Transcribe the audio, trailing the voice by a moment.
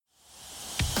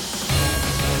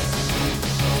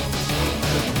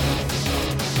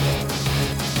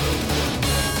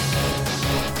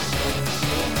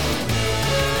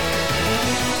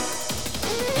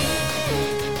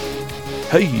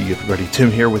Hey everybody, Tim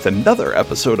here with another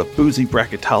episode of Boozy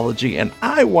Bracketology, and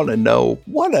I want to know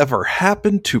whatever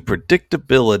happened to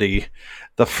predictability.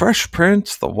 The Fresh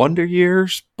Prince, The Wonder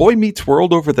Years, Boy Meets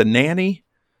World over the Nanny?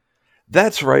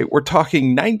 That's right, we're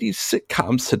talking 90s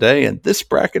sitcoms today, and this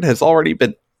bracket has already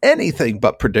been anything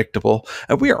but predictable,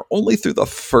 and we are only through the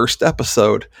first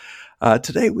episode.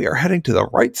 Today we are heading to the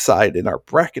right side in our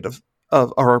bracket of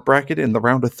our bracket in the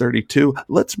round of 32.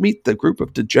 Let's meet the group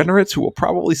of degenerates who will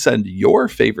probably send your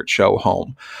favorite show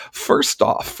home. First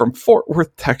off, from Fort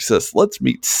Worth, Texas, let's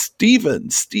meet Steven.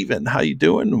 Steven, how you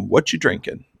doing? What you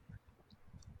drinking?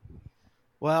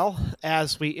 Well,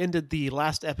 as we ended the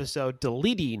last episode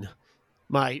deleting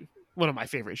one of my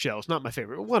favorite shows, not my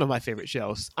favorite, one of my favorite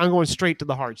shows, I'm going straight to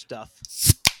the hard stuff.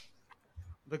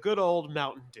 The good old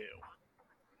Mountain Dew.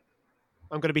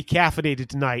 I'm going to be caffeinated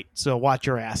tonight, so watch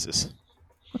your asses.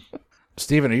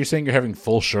 Steven, are you saying you're having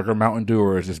full sugar Mountain Dew,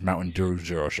 or is this Mountain Dew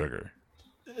zero sugar?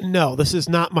 No, this is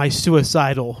not my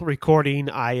suicidal recording.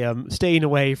 I am staying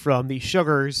away from the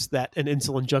sugars that an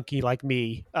insulin junkie like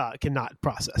me cannot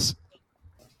process.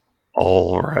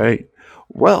 All right.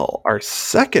 Well, the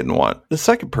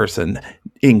second person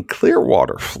in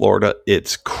Clearwater, Florida,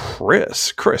 it's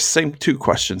Chris. Chris, same two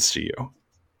questions to you.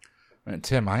 And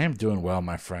Tim, I am doing well,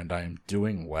 my friend. I am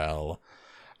doing well.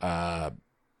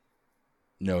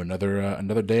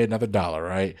 Another day, another dollar,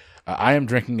 right? I am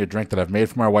drinking a drink that I've made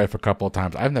for my wife a couple of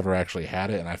times. I've never actually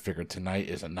had it, and I figured tonight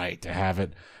is a night to have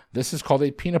it. This is called a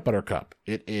peanut butter cup.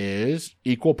 It is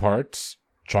equal parts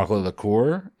chocolate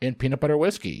liqueur and peanut butter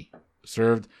whiskey,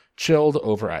 served chilled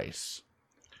over ice.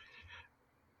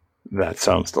 That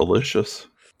sounds delicious.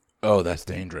 Oh, that's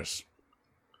dangerous.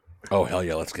 Oh, hell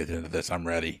yeah, let's get into this. I'm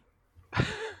ready.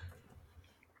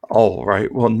 All right.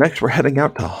 Well, next we're heading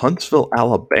out to Huntsville,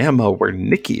 Alabama, where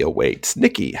Nikki awaits.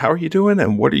 Nikki, how are you doing,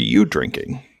 and what are you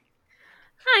drinking?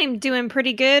 I'm doing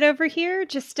pretty good over here.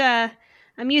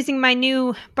 I'm using my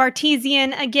new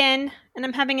Bartesian again, and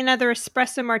I'm having another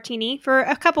espresso martini for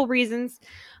a couple reasons.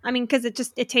 I mean, because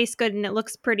it tastes good and it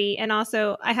looks pretty, and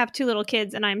also I have two little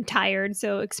kids and I'm tired,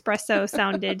 so espresso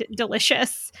sounded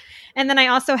delicious. And then I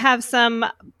also have some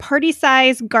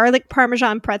party-sized garlic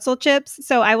Parmesan pretzel chips,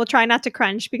 so I will try not to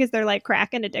crunch because they're like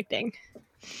crack and addicting.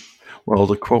 Well,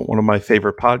 to quote one of my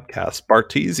favorite podcasts,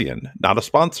 Bartesian, not a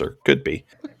sponsor, could be.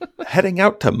 Heading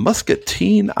out to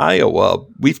Muscatine, Iowa,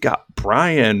 we've got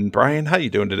Brian. Brian, how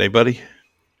you doing today, buddy?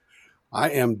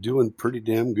 I am doing pretty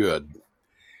damn good.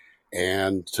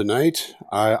 And tonight,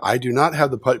 I do not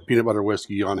have the peanut butter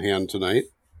whiskey on hand tonight.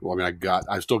 Well, I mean,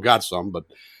 I still got some, but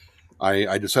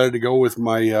I decided to go with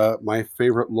my my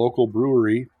favorite local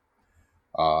brewery,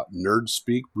 Nerd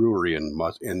Speak Brewery in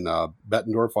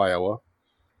Bettendorf, Iowa,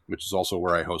 which is also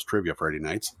where I host trivia Friday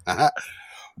nights.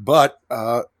 But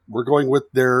we're going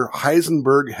with their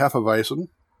Heisenberg Hefeweizen.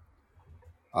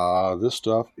 This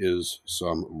stuff is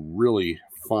some really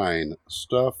fine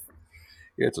stuff.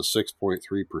 It's a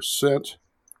 6.3%.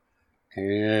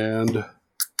 And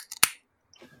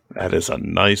that is a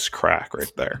nice crack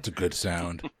right there. It's a good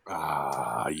sound.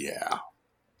 Yeah.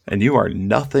 And you are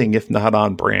nothing if not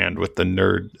on brand with the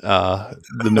nerd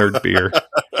beer.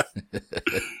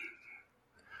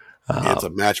 It's a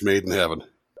match made in heaven.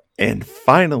 And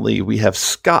finally, we have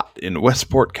Scott in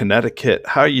Westport, Connecticut.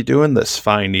 How are you doing this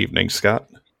fine evening, Scott?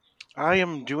 I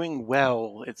am doing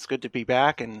well. It's good to be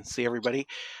back and see everybody.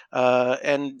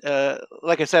 Like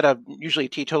I said, I'm usually a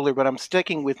teetotaler, but I'm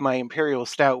sticking with my Imperial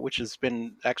Stout, which has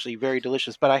been actually very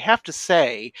delicious. But I have to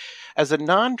say, as a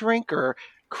non-drinker,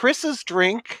 Chris's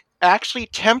drink actually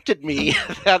tempted me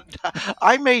that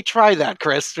I may try that,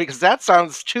 Chris, because that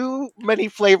sounds too many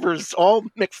flavors all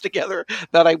mixed together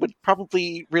that I would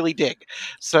probably really dig.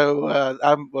 So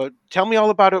tell me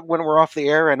all about it when we're off the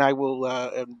air, and I will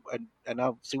and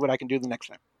I'll see what I can do the next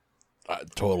time.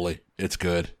 Totally. It's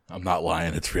good. I'm not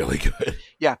lying. It's really good.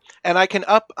 Yeah. And I can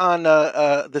up on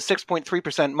the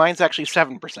 6.3%. Mine's actually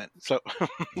 7%. So, I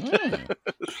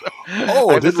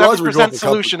have a 7%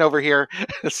 solution over here.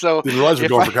 So didn't realize we're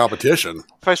going for competition.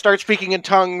 If I start speaking in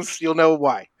tongues, you'll know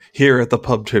why. Here at the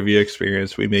Pub Trivia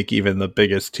Experience, we make even the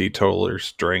biggest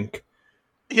teetotalers drink.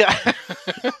 Yeah,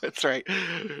 that's right.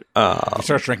 If you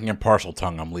start drinking in parcel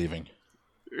tongue, I'm leaving.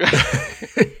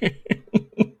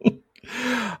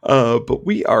 But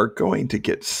we are going to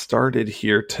get started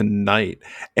here tonight.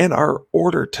 And our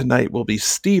order tonight will be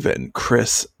Steven,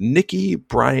 Chris, Nikki,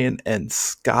 Brian, and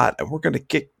Scott. And we're going to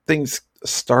get things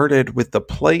started with the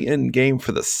play-in game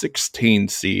for the 16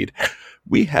 seed.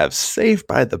 We have Saved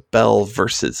by the Bell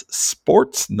versus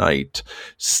Sports Night.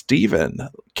 Steven,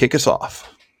 kick us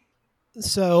off.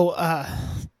 So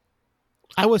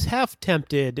I was half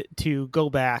tempted to go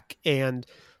back and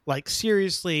like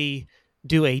seriously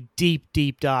do a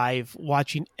deep dive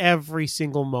watching every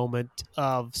single moment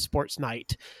of Sports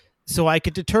Night so I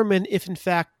could determine if in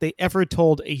fact they ever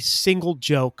told a single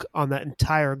joke on that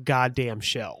entire goddamn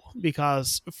show.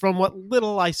 Because from what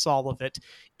little I saw of it,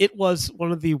 it was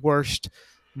one of the worst,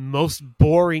 most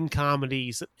boring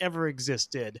comedies that ever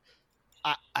existed.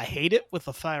 I hate it with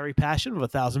the fiery passion of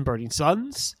 1,000 burning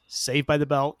suns. Saved by the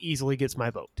Bell easily gets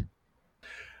my vote.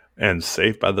 And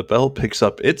Saved by the Bell picks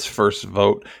up its first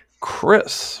vote.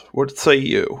 Chris, what say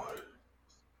you?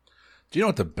 Do you know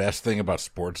what the best thing about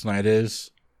Sports Night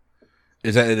is?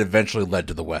 Is that it eventually led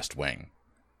to The West Wing.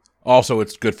 Also,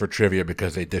 it's good for trivia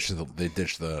because they ditched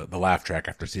the laugh track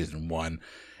after season 1.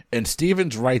 And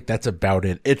Steven's right, that's about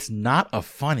it. It's not a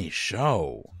funny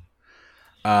show.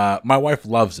 My wife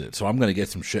loves it, so I'm going to get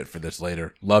some shit for this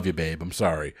later. Love you, babe. I'm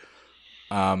sorry.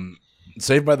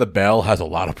 Saved by the Bell has a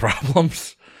lot of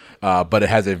problems, but it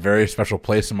has a very special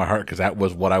place in my heart because that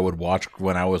was what I would watch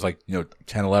when I was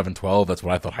 10, 11, 12. That's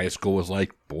what I thought high school was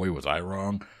like. Boy, was I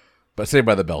wrong. But Saved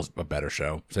by the Bell's a better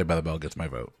show. Saved by the Bell gets my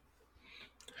vote.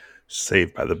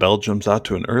 Saved by the Bell jumps out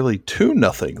to an early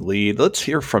 2-0 lead. Let's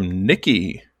hear from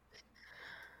Nikki.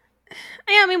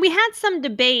 Yeah, I mean, we had some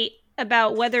debate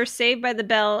about whether Saved by the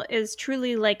Bell is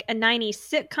truly like a 90s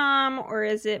sitcom or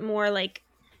is it more like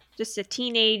just a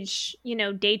teenage,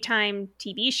 daytime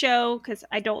TV show, because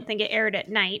I don't think it aired at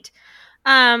night.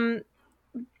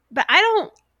 But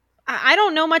I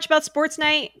don't know much about Sports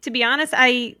Night, to be honest.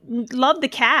 I love the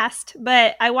cast,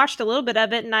 but I watched a little bit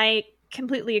of it and I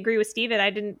completely agree with Steven. I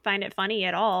didn't find it funny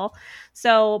at all.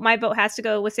 So my vote has to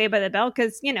go with Saved by the Bell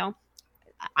because,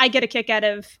 I get a kick out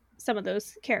of some of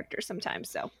those characters sometimes.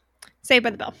 So Saved by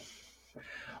the Bell.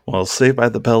 Well, Saved by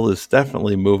the Bell is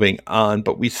definitely moving on,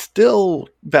 but we still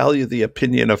value the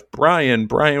opinion of Brian.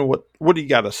 Brian, what do you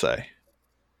got to say?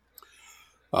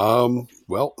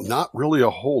 Well, not really a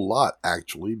whole lot,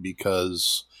 actually,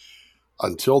 because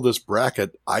until this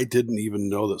bracket, I didn't even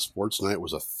know that Sports Night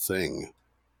was a thing.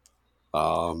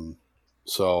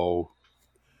 So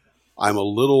I'm a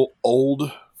little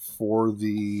old for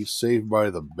the Saved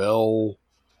by the Bell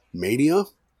mania.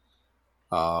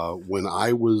 When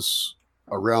I was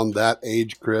around that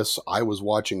age, Chris, I was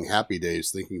watching Happy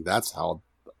Days thinking that's how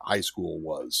high school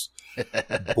was.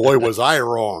 Boy, was I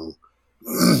wrong.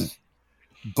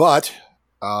 But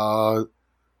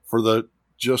for the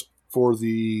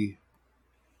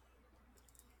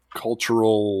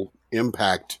cultural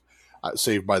impact,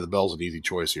 Saved by the Bell is an easy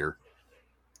choice here.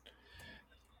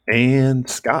 And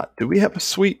Scott, do we have a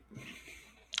sweep?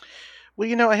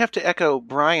 Well, I have to echo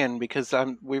Brian because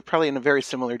we're probably in a very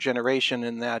similar generation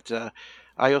in that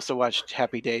I also watched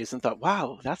Happy Days and thought,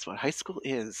 wow, that's what high school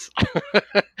is.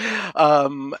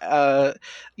 I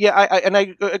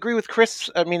agree with Chris.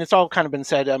 I mean, it's all kind of been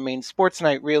said. I mean, Sports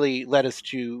Night really led us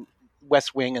to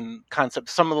West Wing and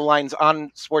concepts. Some of the lines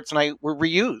on Sports Night were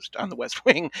reused on the West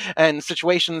Wing and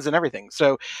situations and everything.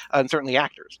 So, and certainly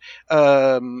actors.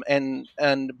 But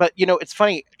it's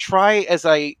funny. Try as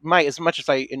I might, as much as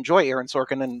I enjoy Aaron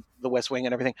Sorkin and the West Wing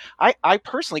and everything, I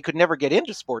personally could never get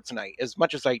into Sports Night as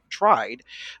much as I tried.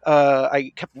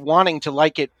 I kept wanting to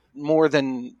like it more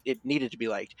than it needed to be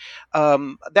liked.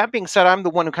 That being said, I'm the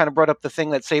one who kind of brought up the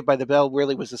thing that Saved by the Bell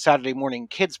really was a Saturday morning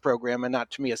kids program and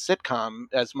not to me a sitcom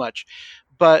as much,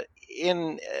 but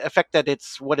in effect that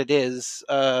it's what it is.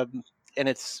 And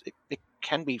it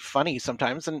can be funny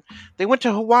sometimes, and they went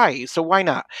to Hawaii, so why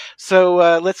not?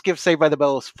 So let's give Saved by the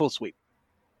Bell a full sweep.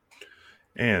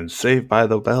 And Saved by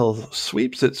the Bell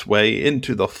sweeps its way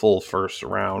into the full first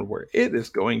round, where it is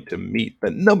going to meet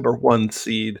the number 1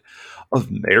 seed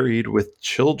of Married with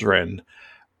Children.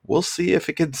 We'll see if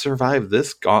it can survive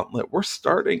this gauntlet. We're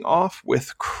starting off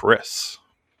with Chris.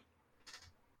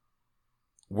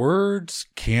 Words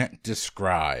can't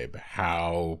describe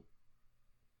how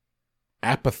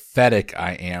apathetic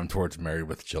I am towards Married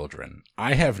with Children.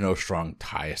 I have no strong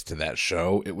ties to that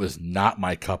show. It was not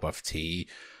my cup of tea.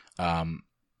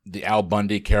 The Al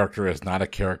Bundy character is not a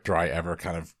character I ever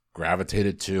kind of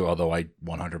gravitated to, although I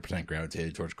 100%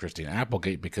 gravitated towards Christine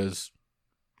Applegate because,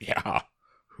 yeah,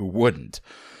 who wouldn't?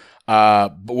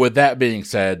 But with that being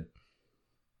said,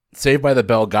 Saved by the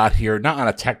Bell got here not on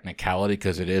a technicality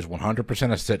because it is 100%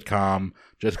 a sitcom.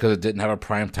 Just because it didn't have a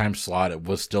primetime slot, it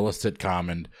was still a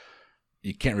sitcom, and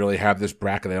you can't really have this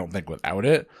bracket, I don't think, without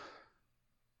it.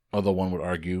 Although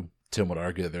Tim would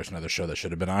argue that there's another show that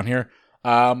should have been on here.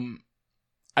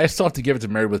 I still have to give it to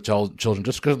Married with Children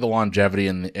just because of the longevity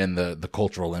and the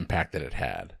cultural impact that it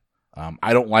had.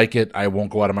 I don't like it. I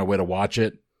won't go out of my way to watch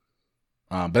it.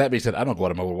 But that being said, I don't go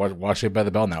out of my way to watch Saved by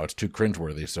the Bell now. It's too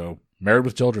cringeworthy. So Married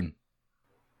with Children.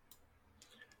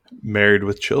 Married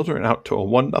with Children out to a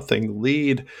 1-0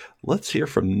 lead. Let's hear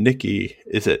from Nikki.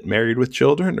 Is it Married with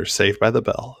Children or Saved by the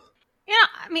Bell? Yeah,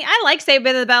 I mean, I like Saved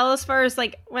by the Bell as far as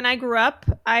like when I grew up.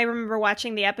 I remember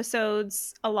watching the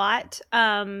episodes a lot.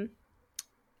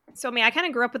 So I mean, I kind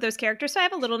of grew up with those characters, so I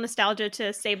have a little nostalgia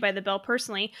to Saved by the Bell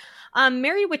personally.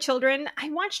 Married with Children, I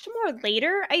watched more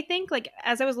later. I think like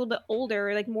as I was a little bit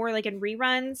older, like more like in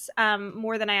reruns,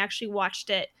 more than I actually watched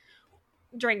it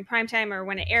during primetime or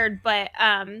when it aired. But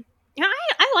you know,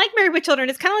 I like Married with Children.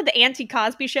 It's kind of like the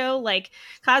anti-Cosby show. Like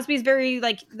Cosby's very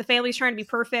like the family's trying to be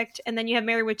perfect, and then you have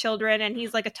Married with Children, and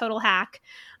he's like a total hack.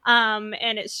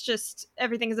 And it's just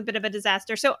everything is a bit of a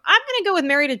disaster. So I'm gonna go with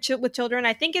Married with Children.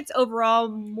 I think it's overall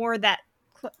more that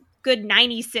good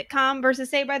 90s sitcom versus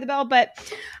Saved by the Bell.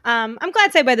 But I'm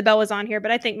glad Saved by the Bell was on here.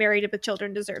 But I think Married with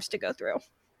Children deserves to go through.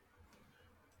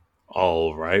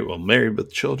 All right. Well, Married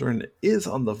with Children is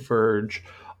on the verge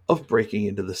of breaking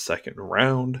into the second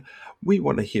round. We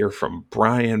want to hear from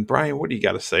Brian. Brian, what do you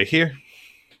got to say here?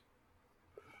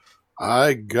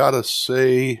 I gotta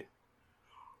say,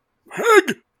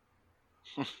 Peg.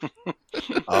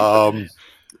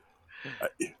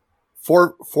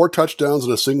 Four touchdowns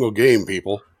in a single game,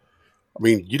 people. I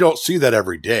mean, you don't see that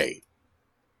every day.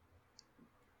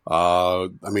 I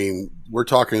mean, we're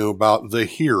talking about the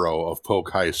hero of Polk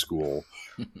High School,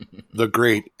 the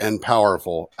great and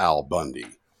powerful Al Bundy.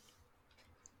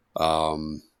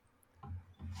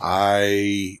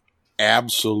 I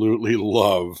absolutely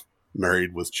love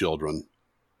Married with Children.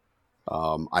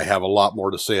 I have a lot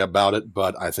more to say about it,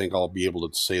 but I think I'll be able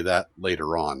to say that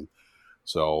later on.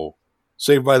 So,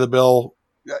 Saved by the Bell,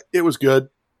 it was good.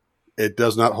 It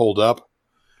does not hold up,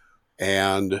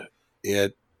 and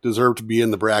it deserved to be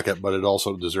in the bracket, but it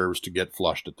also deserves to get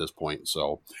flushed at this point.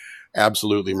 So,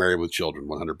 absolutely Married with Children,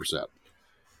 100%.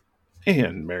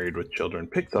 And Married with Children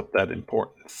picks up that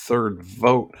important third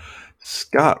vote.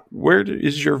 Scott, where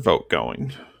is your vote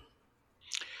going?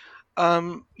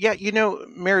 Yeah, you know,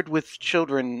 Married with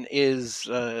Children was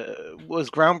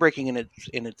groundbreaking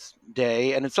in its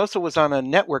day, and it also was on a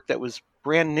network that was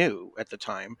brand new at the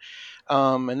time,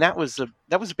 and that was a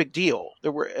big deal.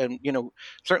 There were, and you know,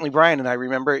 certainly Brian and I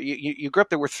remember. You grew up.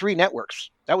 There were 3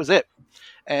 networks. That was it.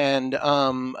 And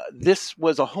this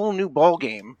was a whole new ball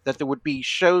game, that there would be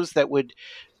shows that would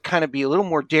kind of be a little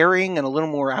more daring and a little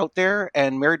more out there,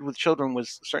 and Married with Children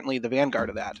was certainly the vanguard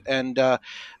of that, and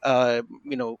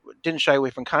you know, didn't shy away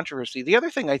from controversy. The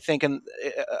other thing I think, and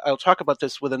I'll talk about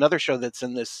this with another show that's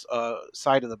in this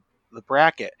side of the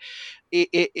bracket,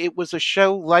 it was a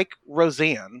show like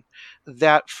Roseanne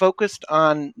that focused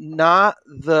on not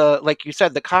the, like you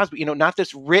said, the Cosby, you know, not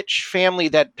this rich family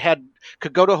that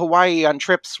could go to Hawaii on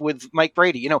trips with Mike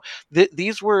Brady. You know,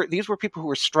 these were people who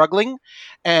were struggling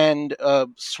and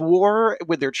swore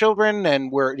with their children,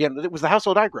 and were, you know, it was the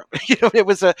household I grew up. You know, it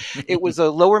was a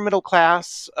lower middle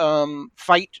class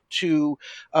fight to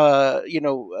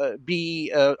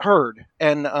be heard,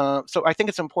 and so I think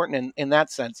it's important in that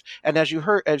sense. And as you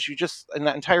just in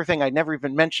that entire thing, I never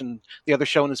even mentioned the other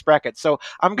show in this bracket. So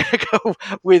I'm going to go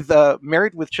with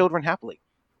Married with Children happily.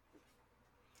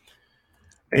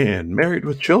 And Married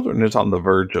with Children is on the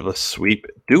verge of a sweep.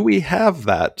 Do we have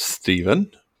that,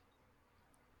 Stephen?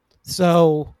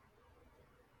 So,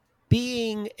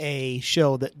 being a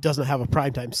show that doesn't have a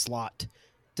primetime slot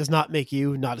does not make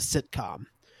you not a sitcom.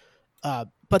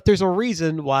 But there's a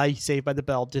reason why Saved by the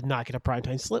Bell did not get a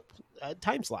primetime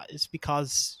time slot. It's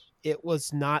because it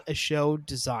was not a show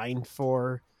designed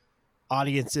for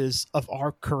audiences of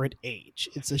our current age.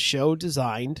 It's a show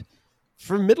designed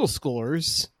for middle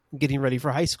schoolers getting ready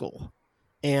for high school.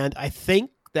 And I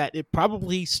think that it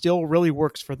probably still really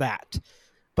works for that.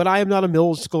 But I am not a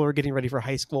middle schooler getting ready for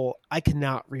high school. I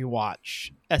cannot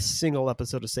rewatch a single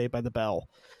episode of Saved by the Bell.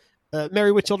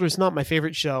 Married with Children is not my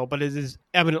favorite show, but it is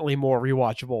eminently more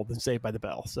rewatchable than Saved by the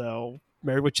Bell. So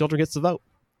Married with Children gets the vote.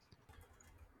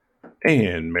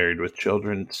 And Married with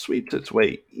Children sweeps its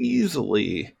way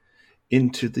easily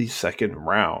into the second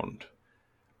round.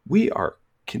 We are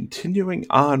continuing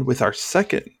on with our 8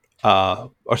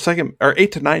 to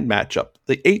 9 matchup.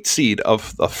 The 8 seed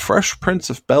of the Fresh Prince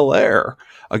of Bel-Air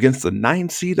against the 9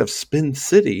 seed of Spin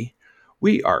City.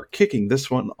 We are kicking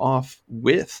this one off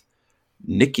with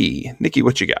Nikki. Nikki,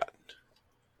 what you got?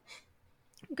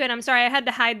 Good. I'm sorry. I had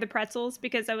to hide the pretzels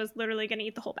because I was literally going to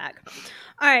eat the whole bag.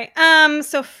 All right.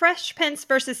 So Fresh Prince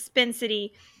versus Spin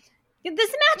City. This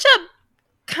matchup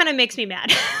kind of makes me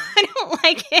mad. I don't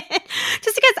like it.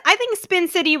 Just because I think Spin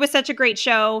City was such a great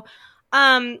show.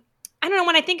 I don't know.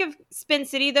 When I think of Spin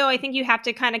City, though, I think you have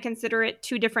to kind of consider it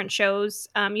two different shows.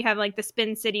 You have like the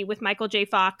Spin City with Michael J.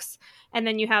 Fox, and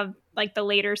then you have like the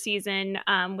later season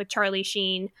with Charlie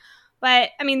Sheen. But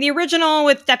I mean, the original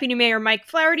with Deputy Mayor Mike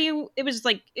Flaherty, it was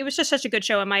just such a good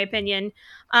show in my opinion.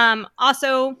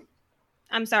 Also,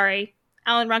 I'm sorry,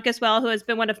 Alan Ruck as well, who has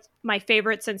been one of my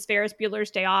favorites since Ferris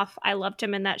Bueller's Day Off. I loved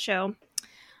him in that show.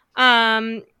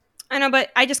 I know, but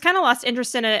I just kind of lost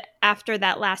interest in it after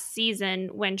that last season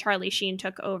when Charlie Sheen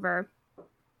took over.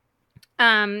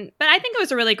 But I think it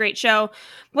was a really great show.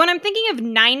 When I'm thinking of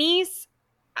 90s,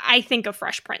 I think of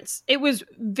Fresh Prince. It was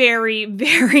very,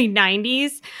 very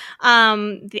 90s.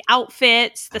 The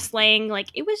outfits, the slang, like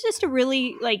it was just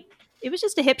it was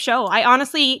just a hip show. I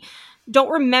honestly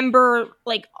don't remember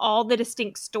like all the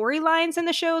distinct storylines in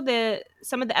the show.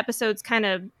 Some of the episodes kind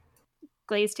of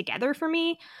glazed together for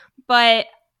me, but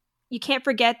you can't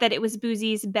forget that it was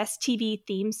Boozy's best TV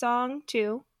theme song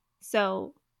too.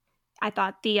 So I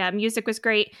thought the music was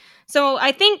great. So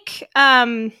I think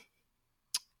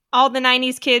all the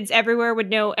 90s kids everywhere would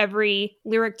know every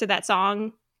lyric to that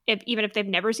song, even if they've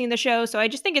never seen the show. So I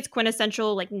just think it's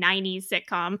quintessential like 90s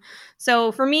sitcom.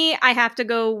 So for me, I have to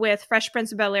go with Fresh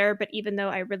Prince of Bel-Air, but even though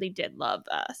I really did love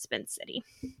Spin City.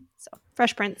 So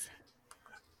Fresh Prince.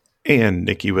 And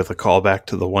Nikki with a callback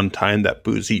to the one time that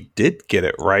Boozy did get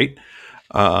it right.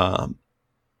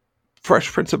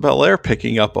 Fresh Prince of Bel-Air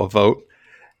picking up a vote.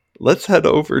 Let's head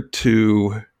over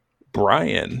to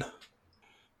Brian.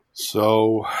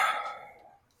 So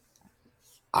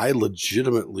I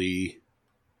legitimately,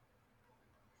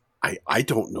 I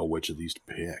don't know which of these to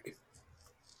pick.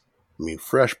 I mean,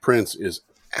 Fresh Prince is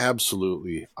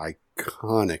absolutely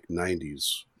iconic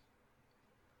 90s.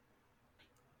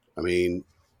 I mean,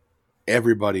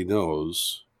 everybody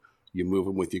knows you move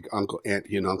in with your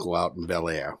auntie and uncle out in Bel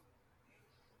Air.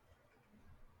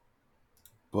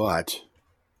 But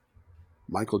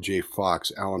Michael J.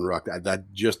 Fox, Alan Ruck,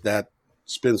 that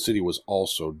Spin City was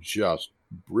also just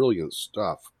brilliant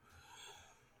stuff.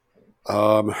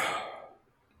 I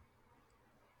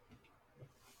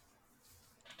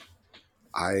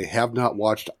have not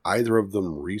watched either of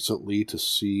them recently to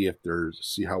see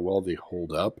how well they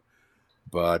hold up,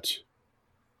 but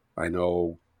I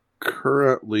know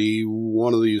currently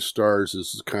one of these stars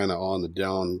is kind of on the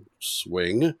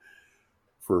downswing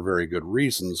for very good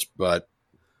reasons, but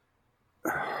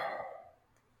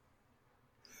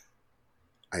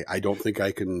I don't think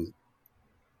I can.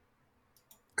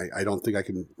 I don't think I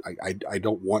can. I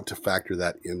don't want to factor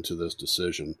that into this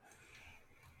decision,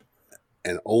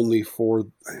 and only for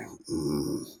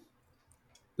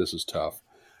this is tough.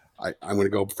 I'm going to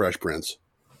go Fresh Prince,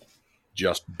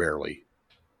 just barely.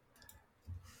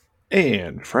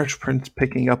 And Fresh Prince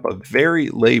picking up a very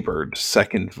labored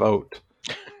second vote.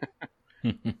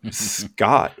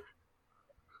 Scott,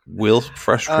 will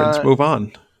Fresh Prince move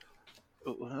on?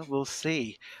 We'll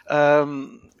see.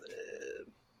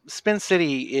 Spin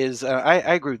City is, I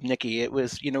agree with Nikki. It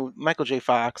was, Michael J.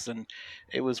 Fox, and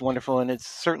it was wonderful. And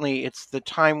it's the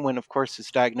time when, of course,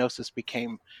 his diagnosis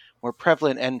became more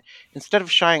prevalent. And instead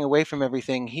of shying away from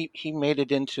everything, he made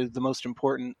it into the most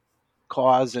important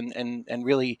cause and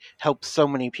really helped so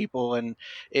many people. And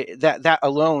that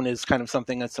alone is kind of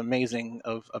something that's amazing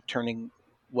of turning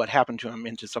what happened to him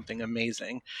into something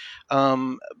amazing.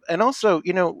 And also,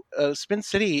 Spin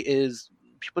City is,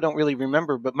 people don't really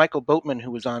remember, but Michael Boatman,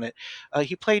 who was on it,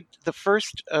 he played the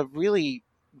first really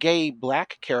gay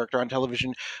black character on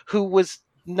television who was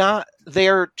not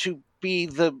there to be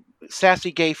the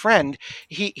sassy gay friend.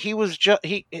 He was just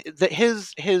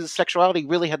his sexuality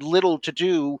really had little to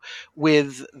do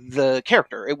with the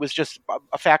character. It was just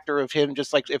a factor of him,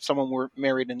 just like if someone were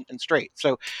married and straight.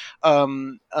 So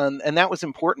and that was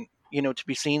important, to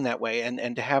be seen that way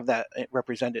and to have that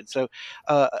represented. So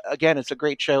again, it's a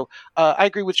great show. I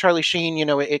agree with Charlie Sheen.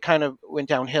 It kind of went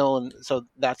downhill, and so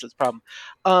that's its problem.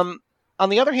 On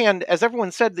the other hand, as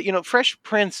everyone said, that Fresh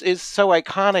Prince is so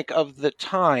iconic of the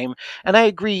time, and I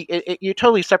agree. You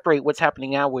totally separate what's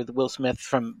happening now with Will Smith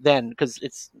from then, because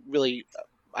it's really,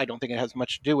 I don't think it has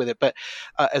much to do with it, but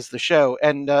as the show,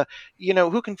 and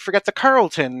who can forget the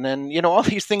Carlton, and all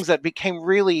these things that became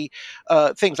really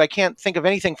things. I can't think of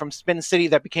anything from Spin City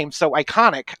that became so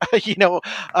iconic,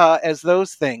 as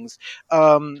those things.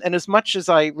 And as much as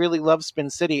I really love Spin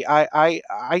City,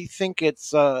 I think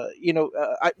it's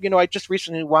I just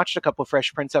recently watched a couple of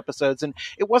Fresh Prince episodes, and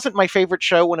it wasn't my favorite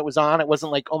show when it was on. It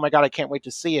wasn't like, oh my god, I can't wait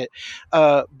to see it.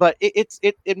 But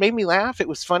it made me laugh. It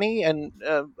was funny and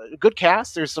good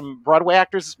cast. there's some Broadway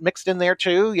actors mixed in there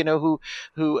too,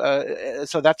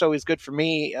 so that's always good for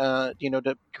me,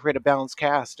 to create a balanced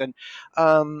cast. And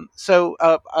so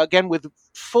again, with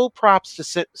full props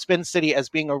to Spin City as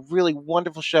being a really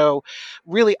wonderful show,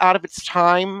 really out of its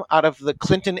time, out of the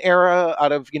Clinton era,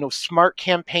 out of smart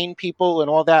campaign people and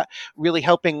all that, really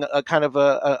helping a kind of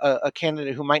a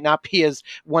candidate who might not be as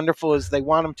wonderful as they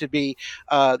want him to be.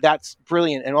 That's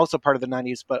brilliant, and also part of the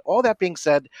 90s. But all that being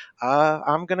said,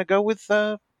 I'm going to go with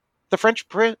the Fresh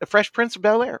Prince of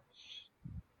Bel-Air.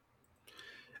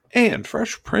 And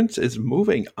Fresh Prince is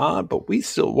moving on, but we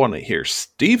still want to hear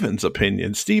Steven's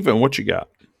opinion. Steven, what you got?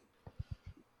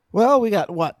 Well, we got,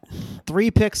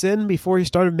 3 picks in before you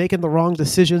started making the wrong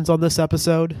decisions on this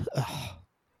episode? Ugh.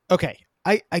 Okay,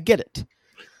 I get it.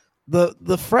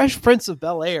 The Fresh Prince of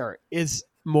Bel-Air is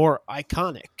more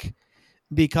iconic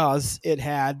because it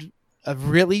had a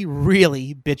really,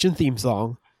 really bitchin' theme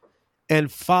song and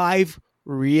 5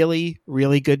 really,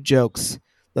 really good jokes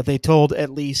that they told at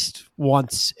least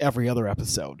once every other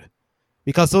episode,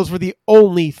 because those were the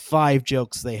only 5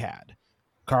 jokes they had.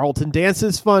 Carlton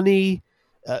dances funny.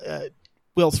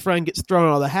 Will's friend gets thrown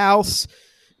out of the house.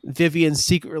 Vivian's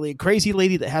secretly a crazy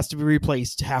lady that has to be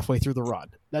replaced halfway through the run.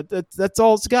 That's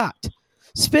all it's got.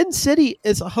 Spin City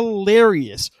is a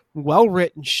hilarious,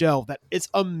 well-written show that is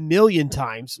a million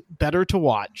times better to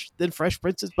watch than Fresh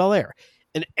Prince of Bel-Air.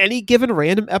 In any given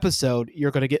random episode,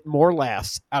 you're going to get more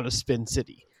laughs out of Spin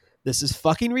City. This is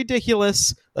fucking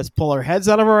ridiculous. Let's pull our heads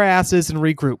out of our asses and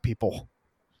regroup, people.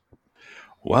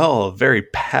 Well, a very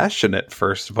passionate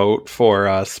first vote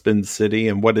for Spin City,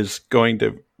 and what is going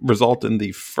to result in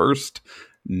the first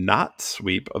not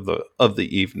sweep of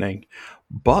the evening.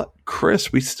 But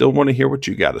Chris, we still want to hear what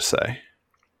you got to say.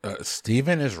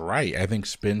 Steven is right. I think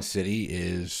Spin City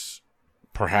is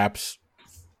perhaps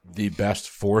the best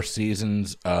 4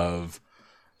 seasons of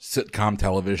sitcom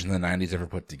television the 90s ever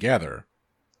put together.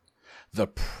 The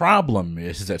problem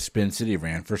is that Spin City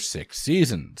ran for 6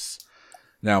 seasons.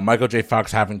 Now, Michael J.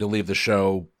 Fox having to leave the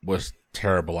show was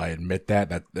terrible. I admit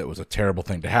that was a terrible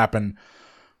thing to happen.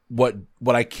 What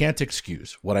I can't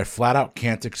excuse, what I flat out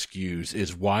can't excuse,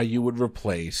 is why you would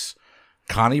replace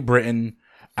Connie Britton,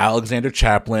 Alexander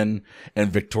Chaplin,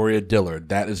 and Victoria Dillard.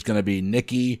 That is going to be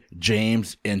Nikki,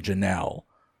 James, and Janelle.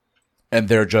 And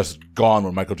they're just gone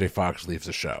when Michael J. Fox leaves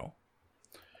the show.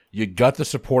 You got the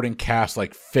supporting cast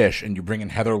like Fish, and you bring in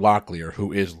Heather Locklear,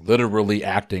 who is literally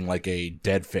acting like a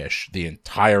dead fish the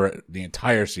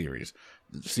entire series.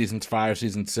 Seasons 5,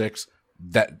 season 6,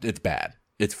 that it's bad.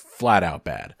 It's flat out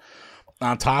bad.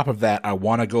 On top of that, I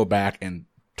want to go back and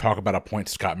talk about a point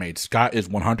Scott made. Scott is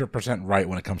 100% right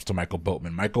when it comes to Michael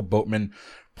Boatman. Michael Boatman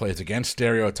plays against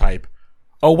stereotype.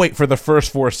 Oh, wait, for the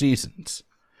first 4 seasons.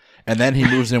 And then he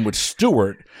moves in with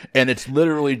Stewart, and it's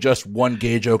literally just one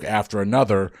gay joke after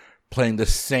another, playing the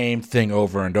same thing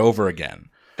over and over again.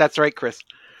 That's right, Chris.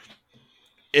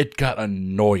 It got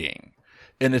annoying.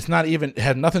 And it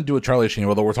had nothing to do with Charlie Sheen,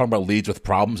 although we're talking about leads with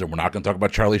problems, and we're not going to talk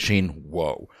about Charlie Sheen.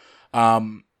 Whoa.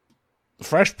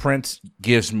 Fresh Prince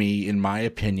gives me, in my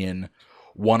opinion,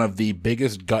 one of the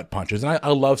biggest gut punches. And I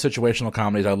love situational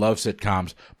comedies. I love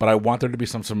sitcoms, but I want there to be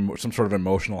some sort of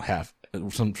emotional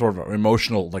some sort of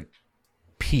emotional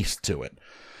piece to it.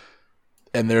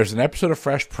 And there's an episode of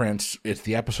Fresh Prince. It's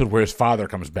the episode where his father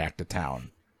comes back to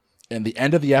town. And the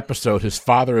end of the episode, his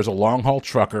father is a long haul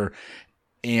trucker,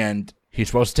 and he's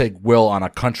supposed to take Will on a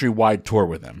countrywide tour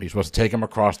with him. He's supposed to take him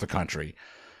across the country.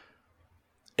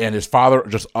 And his father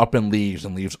just up and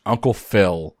leaves Uncle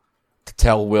Phil to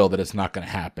tell Will that it's not going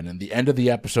to happen. And the end of the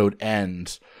episode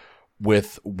ends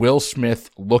with Will Smith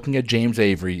looking at James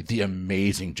Avery, the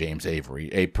amazing James Avery,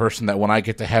 a person that when I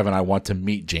get to heaven, I want to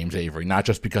meet James Avery, not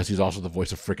just because he's also the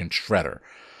voice of freaking Shredder.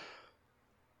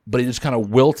 But he just kind of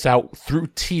wilts out through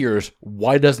tears,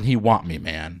 "Why doesn't he want me,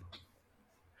 man?"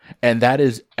 And that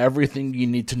is everything you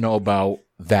need to know about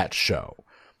that show.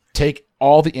 Take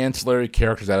all the ancillary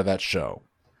characters out of that show.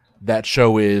 That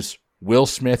show is Will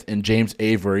Smith and James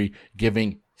Avery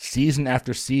giving season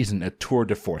after season a tour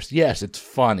de force. Yes, it's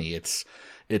funny. It's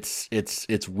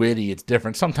witty. It's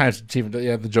different. Sometimes it's even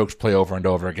the jokes play over and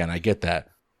over again. I get that.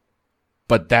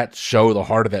 But that show, the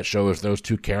heart of that show is those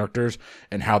 2 characters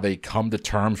and how they come to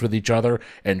terms with each other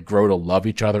and grow to love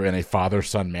each other in a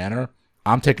father-son manner.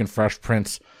 I'm taking Fresh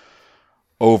Prince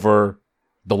over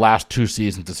the last 2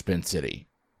 seasons of Spin City.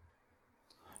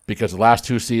 Because the last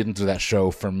 2 seasons of that show,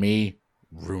 for me,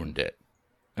 ruined it.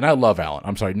 And I love Alan.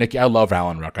 I'm sorry, Nikki, I love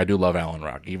Alan Ruck. I do love Alan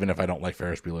Ruck, even if I don't like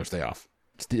Ferris Bueller's Day Off.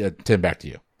 Tim, back to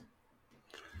you.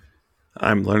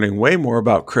 I'm learning way more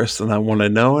about Chris than I want to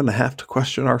know, and I have to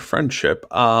question our friendship.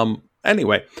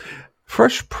 Anyway,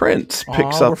 Fresh Prince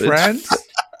picks up friends?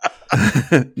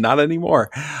 Not anymore.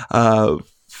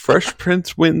 Fresh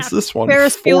Prince wins this one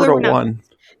Ferris 4-1.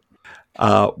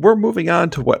 We're moving on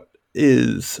to what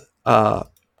is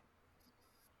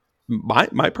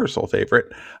my personal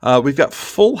favorite. We've got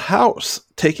Full House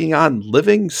taking on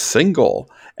Living Single.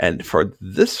 And for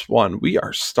this one, we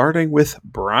are starting with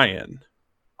Brian.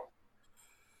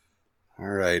 All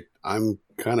right. I'm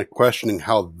kind of questioning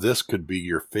how this could be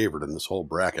your favorite in this whole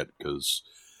bracket because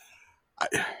I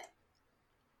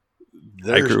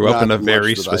grew up in a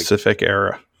very specific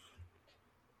era.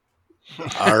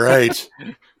 All right.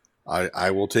 I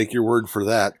will take your word for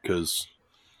that because,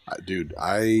 dude,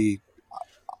 I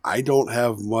don't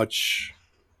have much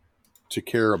to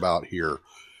care about here.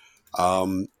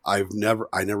 I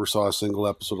never saw a single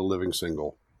episode of Living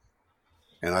Single,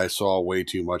 and I saw way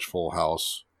too much Full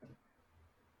House.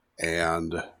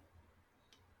 And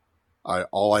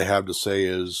all I have to say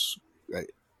is,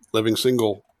 Living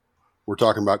Single, we're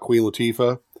talking about Queen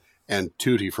Latifah and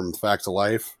Tootie from Facts of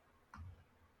Life,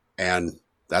 and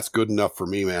that's good enough for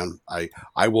me, man.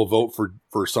 I will vote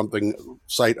for something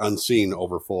sight unseen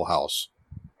over Full House.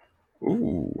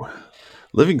 Ooh,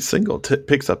 Living Single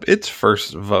picks up its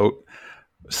first vote.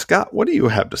 Scott, what do you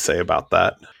have to say about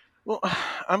that? Well,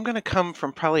 I'm going to come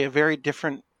from probably a very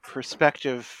different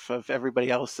perspective of everybody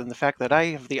else, and the fact that I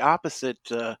have the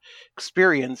opposite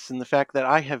experience, and the fact that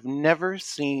I have never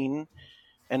seen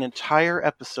an entire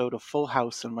episode of Full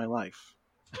House in my life.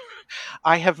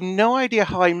 I have no idea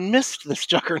how I missed this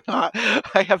juggernaut.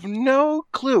 I have no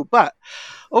clue. But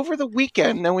over the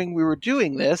weekend, knowing we were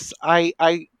doing this,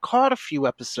 I caught a few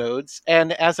episodes,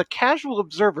 and as a casual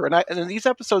observer, and these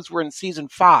episodes were in season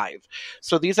 5,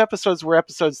 so these episodes were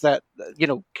episodes that,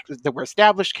 that were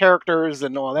established characters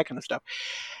and all that kind of stuff.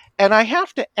 And I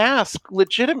have to ask,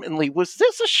 legitimately, was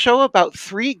this a show about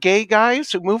 3 gay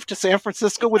guys who moved to San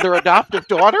Francisco with their adoptive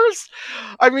daughters?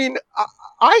 I mean,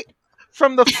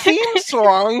 from the theme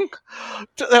song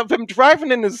of him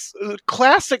driving in his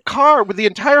classic car with the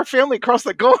entire family across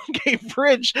the Golden Gate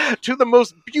Bridge to the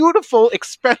most beautiful,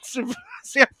 expensive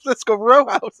San Francisco row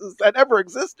houses that ever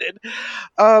existed.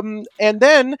 And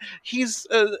then he's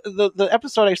the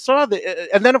episode I saw,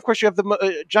 and then of course you have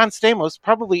the John Stamos,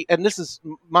 probably, and this is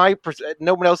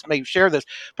no one else may share this,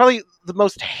 probably the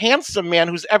most handsome man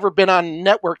who's ever been on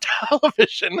network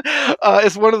television,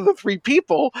 is one of the 3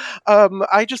 people.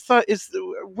 I just thought,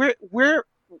 where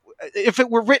if it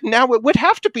were written now, it would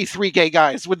have to be 3 gay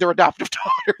guys with their adoptive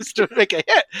daughters to make a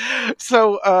hit.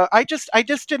 So I just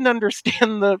didn't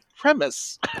understand the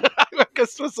premise. I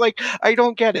guess it was like, I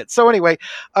don't get it. So anyway,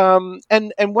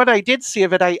 and what I did see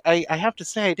of it, I have to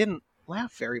say I didn't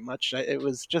laugh very much. It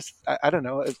was just, I don't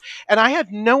know. And I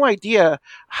had no idea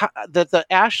that the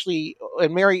Ashley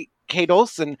and Mary Kate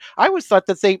Olsen, I always thought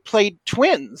that they played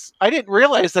twins. I didn't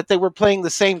realize that they were playing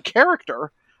the same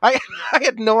character. I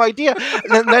had no idea.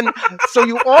 And then so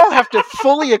you all have to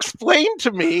fully explain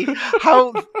to me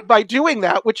how, by doing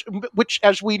that, which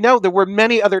as we know, there were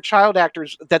many other child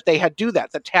actors that they had do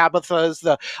that, the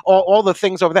Tabithas, all the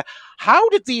things over there. How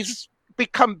did these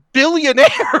become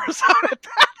billionaires? How did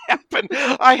that happen?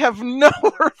 I have no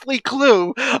earthly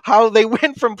clue how they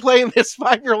went from playing this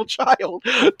 5-year-old child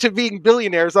to being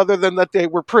billionaires, other than that they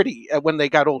were pretty when they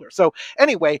got older. So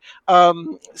anyway,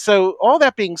 so all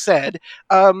that being said,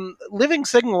 Living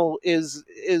Single is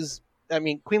I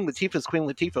mean, Queen Latifah's Queen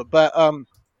Latifah, but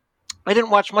I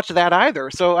didn't watch much of that either,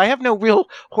 so I have no real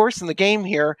horse in the game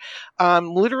here.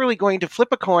 I'm literally going to flip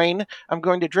a coin. I'm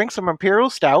going to drink some Imperial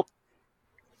Stout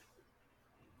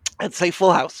and say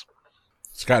Full House.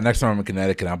 Scott, next time I'm in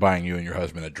Connecticut, I'm buying you and your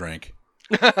husband a drink.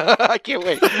 I can't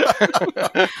wait.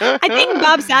 I think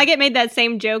Bob Saget made that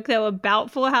same joke though about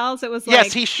Full House. It was like,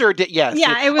 yes, he sure did. Yes,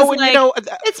 yeah, it was like,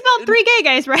 it's about 3 gay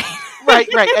guys, right? right.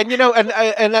 And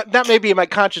and that may be in my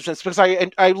consciousness, because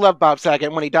I love Bob Saget,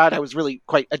 and when he died, I was really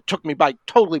it took me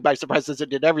totally by surprise, as it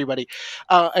did everybody.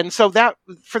 And so that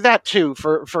for that too,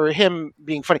 for him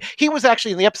being funny, he was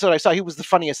actually in the episode I saw, he was the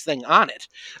funniest thing on it.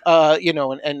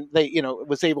 And they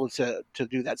was able to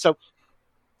do that. So.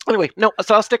 Anyway,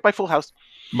 so I'll stick by Full House.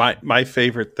 My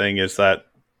favorite thing is that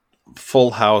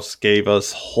Full House gave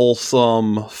us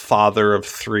wholesome father of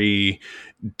 3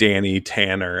 Danny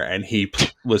Tanner, and he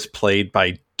was played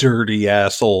by dirty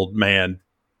ass old man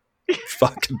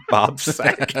fucking Bob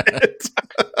Saget.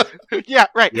 Yeah,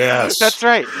 right. Yes, that's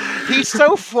right. He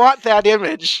so fought that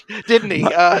image, didn't he?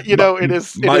 In his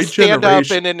stand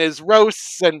up and in his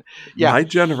roasts, and yeah. My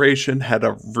generation had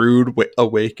a rude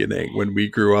awakening when we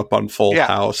grew up on Full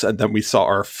House, and then we saw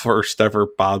our first ever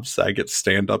Bob Saget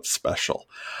stand up special.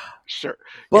 Sure.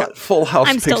 But Full House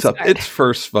I'm still picks up scarred. its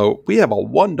first vote. We have a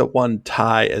 1-1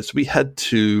 tie as we head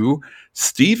to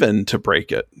Steven to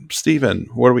break it. Steven,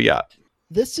 what do we got?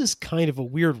 This is kind of a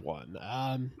weird one.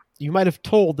 You might have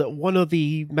told that one of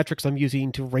the metrics I'm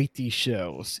using to rate these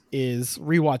shows is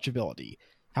rewatchability.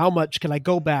 How much can I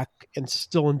go back and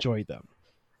still enjoy them?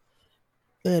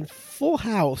 And Full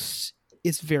House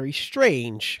is very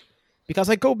strange because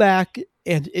I go back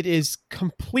and it is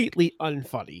completely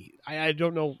unfunny. I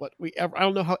don't know I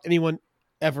don't know how anyone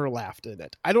ever laughed in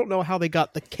it. I don't know how they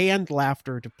got the canned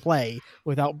laughter to play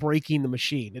without breaking the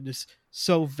machine. It is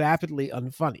so vapidly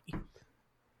unfunny.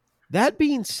 That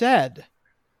being said,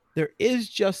 there is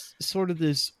just sort of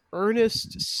this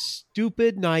earnest,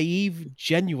 stupid, naive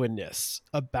genuineness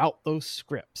about those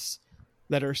scripts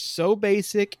that are so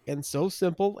basic and so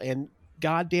simple and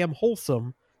goddamn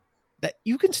wholesome that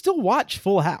you can still watch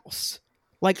Full House.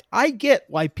 Like, I get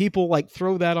why people like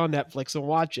throw that on Netflix and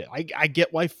watch it. I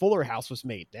get why Fuller House was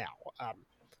made now.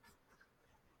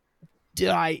 Did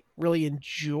I really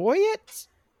enjoy it?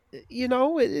 You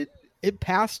know, it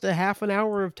passed a half an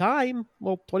hour of time,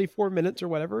 well, 24 minutes or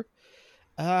whatever.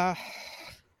 I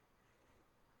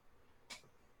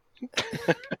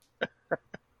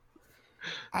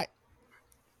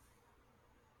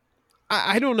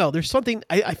don't know. There's something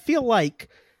I feel like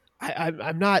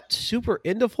I'm not super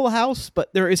into Full House,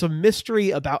 but there is a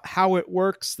mystery about how it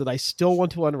works that I still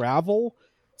want to unravel.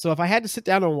 So if I had to sit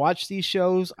down and watch these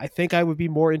shows, I think I would be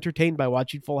more entertained by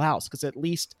watching Full House because at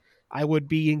least I would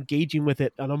be engaging with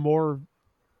it on a more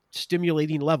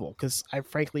stimulating level. Because I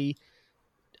frankly,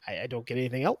 I don't get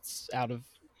anything else out of.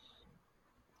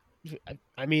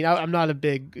 I mean, I'm not a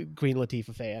big Queen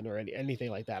Latifah fan or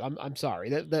anything like that. I'm sorry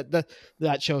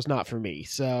that show's not for me.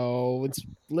 So it's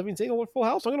Living Single with Full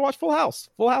House. I'm gonna watch Full House.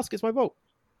 Full House gets my vote.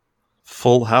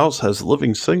 Full House has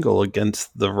Living Single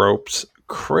against the ropes.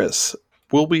 Chris,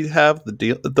 will we have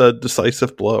the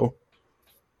decisive blow?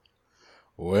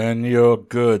 When you're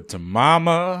good to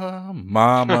mama,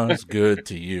 mama's good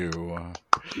to you.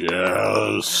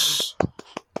 Yes.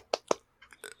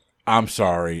 I'm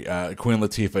sorry. Queen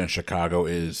Latifah in Chicago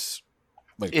is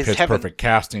like pitch heaven. perfect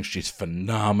casting. She's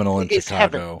phenomenal in It's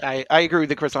Chicago. heaven. I agree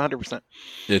with Chris 100%.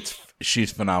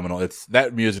 She's phenomenal. It's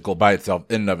that musical by itself,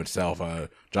 in and of itself.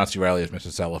 John C. Reilly as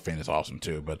Mrs. Cellophane is awesome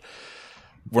too. But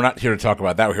we're not here to talk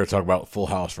about that. We're here to talk about Full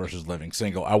House versus Living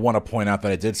Single. I want to point out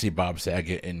that I did see Bob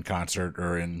Saget in concert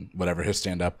or in whatever his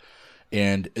stand up,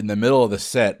 and in the middle of the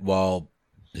set, while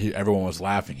everyone was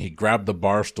laughing, he grabbed the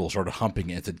bar stool, started humping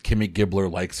it, and said, "Kimmy Gibbler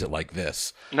likes it like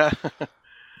this."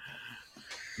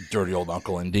 Dirty old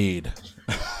uncle, indeed.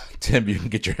 Tim, you can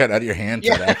get your head out of your hands.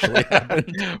 Yeah. That actually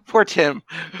happened. Poor Tim.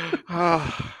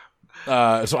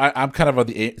 So I'm kind of of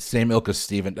the same ilk as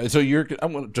Steven. So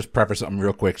I'm going to just preface something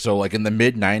real quick. So like in the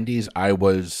mid 90s, I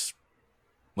was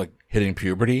like hitting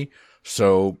puberty.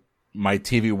 So my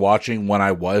TV watching when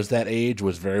I was that age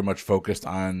was very much focused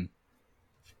on,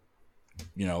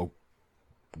 you know,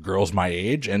 girls my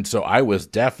age. And so I was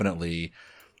definitely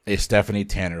a Stephanie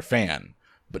Tanner fan.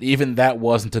 But even that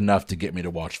wasn't enough to get me to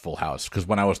watch Full House. Because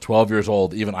when I was 12 years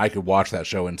old, even I could watch that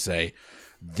show and say,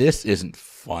 this isn't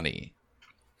funny.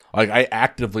 Like, I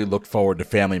actively looked forward to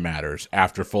Family Matters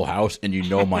after Full House, and you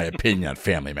know my opinion on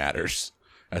Family Matters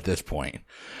at this point.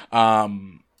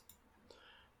 I'm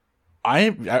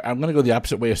going to go the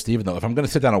opposite way of Steven, though. If I'm going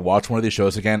to sit down and watch one of these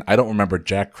shows again, I don't remember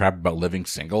jack crap about Living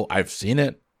Single. I've seen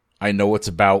it. I know it's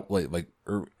about like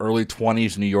early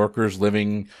 20s New Yorkers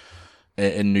living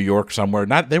in New York somewhere.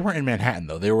 They weren't in Manhattan,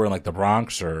 though. They were in like the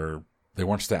Bronx, or they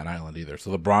weren't Staten Island either.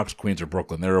 So the Bronx, Queens, or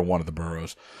Brooklyn. They were one of the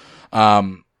boroughs.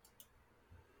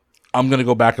 I'm going to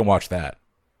go back and watch that.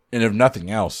 And if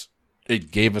nothing else, it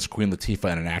gave us Queen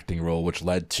Latifah in an acting role, which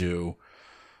led to,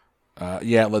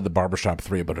 it led to Barbershop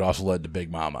 3, but it also led to Big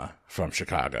Mama from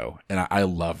Chicago. And I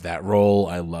love that role.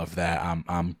 I love that.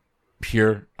 I'm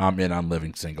in on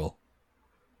Living Single.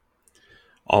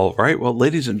 All right. Well,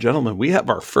 ladies and gentlemen, we have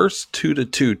our first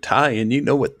 2-2 tie, and you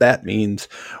know what that means.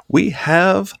 We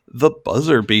have the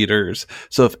buzzer beaters.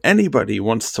 So if anybody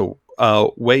wants to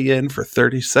weigh in for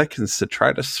 30 seconds to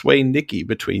try to sway Nikki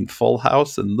between Full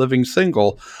House and Living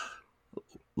Single,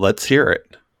 let's hear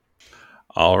it.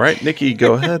 All right, Nikki,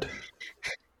 go ahead.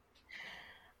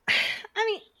 I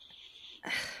mean,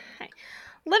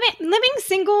 Living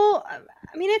Single,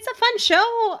 I mean, it's a fun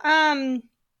show.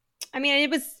 I mean,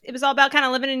 it was all about kind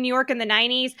of living in New York in the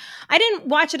 90s. I didn't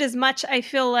watch it as much, I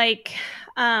feel like,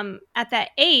 at that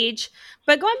age.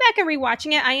 But going back and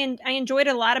rewatching it, I enjoyed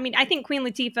it a lot. I mean, I think Queen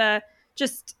Latifah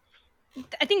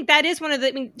I think that is one of the,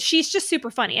 I mean, she's just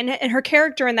super funny. And her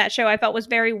character in that show I felt was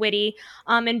very witty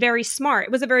and very smart.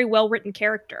 It was a very well-written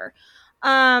character. But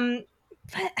I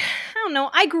don't know.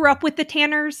 I grew up with the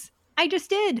Tanners. I just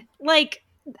did. Like,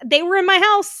 they were in my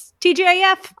house.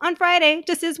 TGIF on Friday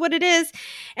just is what it is.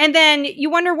 And then you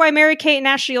wonder why Mary Kate and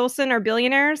Ashley Olsen are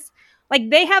billionaires. Like,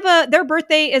 they have their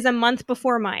birthday is a month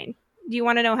before mine. Do you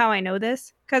want to know how I know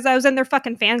this? Because I was in their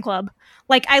fucking fan club.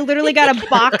 Like, I literally got a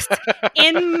box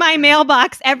in my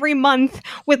mailbox every month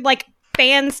with like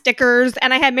fan stickers,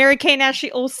 and I had Mary Kate and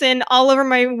Ashley Olsen all over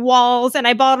my walls, and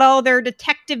I bought all their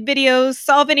detective videos,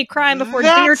 Solve Any Crime Before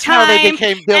Dinner That's how Time. they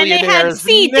became And they had billionaires.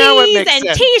 Now it CDs makes and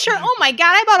sense. T-shirts. Oh my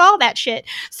god, I bought all that shit.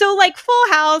 So like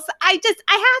Full House, I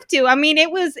have to. I mean,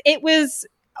 it was.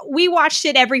 We watched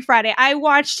it every Friday. I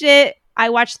watched the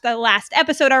last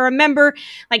episode. I remember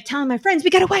like telling my friends, we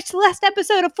got to watch the last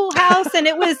episode of Full House. And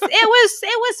it was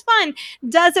fun.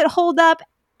 Does it hold up?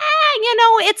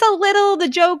 It's a little, the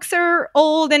jokes are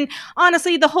old. And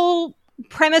honestly, the whole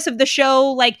premise of the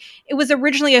show, like, it was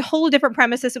originally a whole different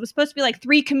premises. It was supposed to be like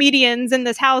 3 comedians in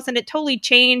this house, and it totally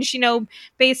changed,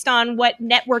 based on what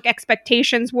network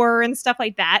expectations were and stuff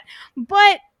like that.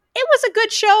 But it was a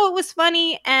good show. It was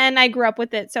funny, and I grew up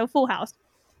with it. So Full House.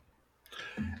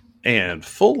 And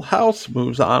Full House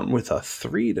moves on with a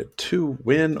 3-2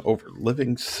 win over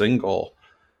Living Single.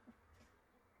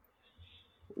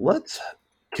 Let's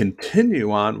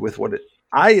continue on with what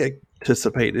I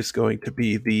anticipate is going to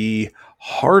be the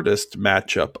hardest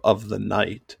matchup of the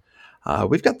night.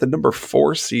 We've got the number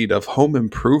 4 seed of Home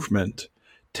Improvement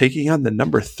taking on the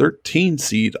number 13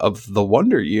 seed of The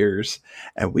Wonder Years,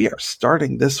 and we are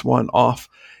starting this one off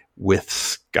with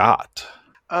Scott.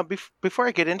 Before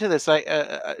I get into this,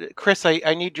 Chris,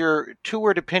 I need your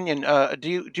 2-word opinion.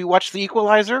 Do you watch The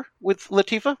Equalizer with Queen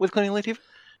Latifah?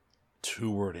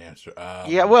 2-word answer.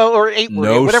 Yeah, well, or 8-word,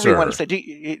 no, whatever sir. you want to say. Do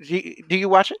you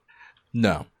watch it?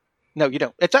 No. No, you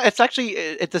don't. It's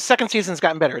actually the second season's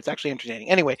gotten better. It's actually entertaining.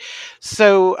 Anyway,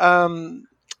 so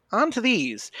on to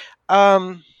these.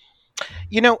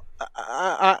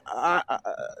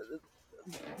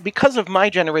 Because of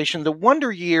my generation, the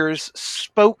Wonder Years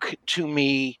spoke to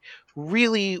me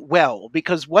really well,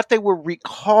 because what they were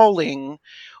recalling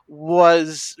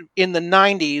was in the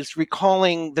 90s,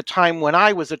 recalling the time when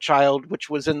I was a child, which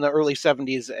was in the early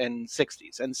 70s and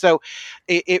 60s. And so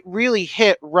it really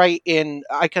hit right in.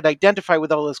 I could identify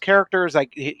with all those characters.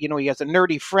 He has a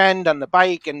nerdy friend on the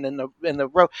bike and in the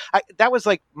road. That was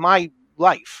like my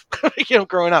life,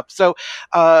 growing up. So,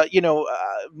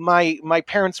 my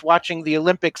parents watching the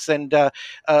Olympics, and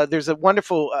there's a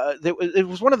wonderful. It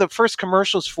was one of the first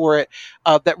commercials for it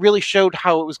that really showed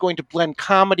how it was going to blend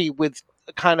comedy with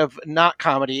kind of not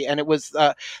comedy, and it was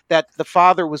that the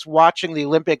father was watching the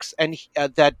Olympics, and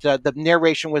that the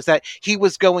narration was that he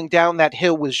was going down that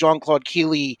hill with Jean-Claude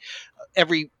Keely,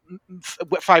 every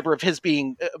fiber of his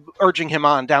being urging him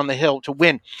on down the hill to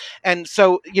win. And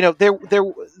so,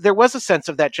 there was a sense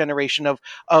of that generation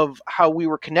of how we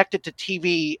were connected to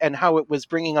TV and how it was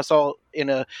bringing us all in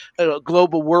a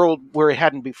global world where it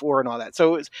hadn't before and all that.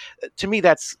 So it was, to me,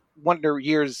 that's Wonder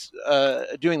Years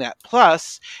doing that.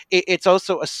 Plus, it's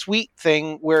also a sweet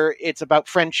thing where it's about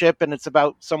friendship, and it's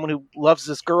about someone who loves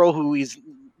this girl who he's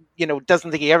doesn't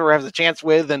think he ever has a chance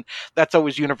with, and that's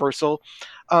always universal.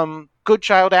 Good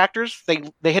child actors, they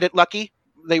hit it lucky.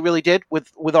 They really did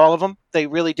with all of them. They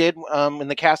really did in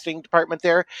the casting department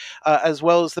there, as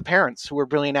well as the parents, who were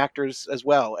brilliant actors as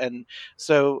well. And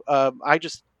so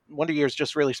Wonder Years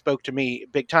just really spoke to me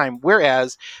big time.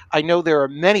 Whereas I know there are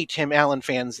many Tim Allen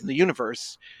fans in the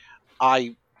universe.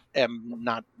 I am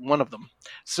not one of them.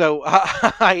 So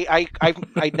I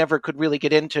never could really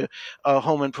get into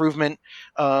Home Improvement.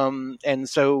 And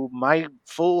so my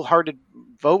full-hearted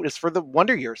vote is for the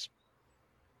Wonder Years.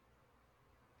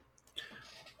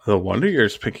 The Wonder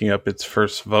Years picking up its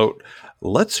first vote.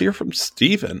 Let's hear from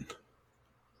Steven.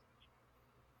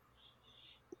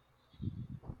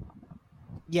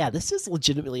 Yeah, this is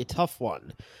legitimately a tough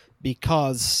one,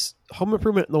 because Home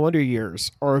Improvement and the Wonder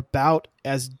Years are about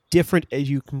as different as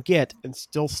you can get and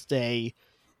still stay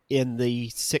in the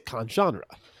sitcom genre.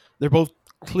 They're both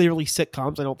clearly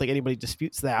sitcoms. I don't think anybody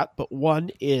disputes that. But one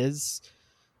is,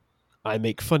 I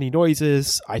make funny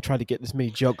noises. I try to get as many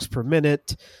jokes per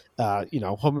minute.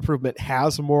 Home Improvement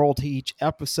has a moral to each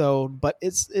episode, but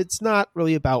it's not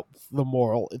really about the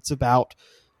moral. It's about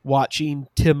watching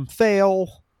Tim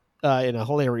fail in a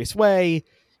hilarious way.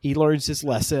 He learns his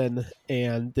lesson,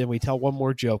 and then we tell one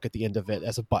more joke at the end of it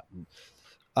as a button.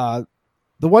 The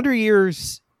Wonder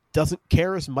Years doesn't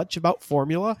care as much about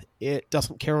formula. It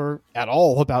doesn't care at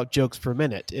all about jokes per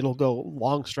minute. It'll go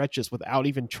long stretches without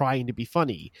even trying to be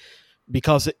funny,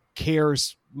 because it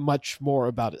cares much more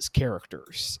about its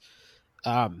characters.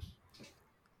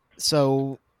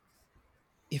 So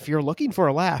if you're looking for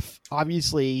a laugh,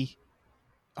 obviously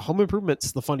Home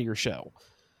Improvement's the funnier show.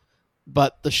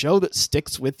 But the show that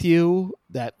sticks with you,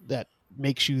 that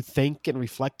makes you think and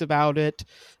reflect about it,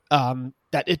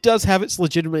 that it does have its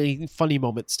legitimately funny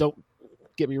moments, don't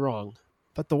get me wrong.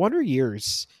 But The Wonder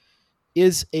Years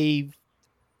it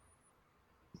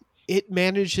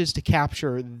manages to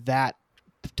capture that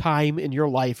time in your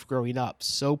life growing up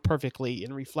so perfectly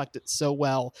and reflect it so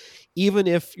well. Even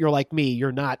if you're like me,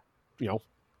 you're not,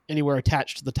 anywhere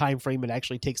attached to the time frame it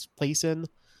actually takes place in,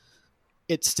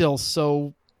 it still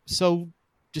so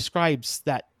describes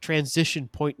that transition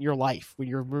point in your life when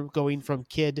you're going from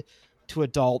kid to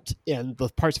adult, and the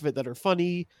parts of it that are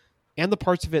funny and the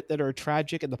parts of it that are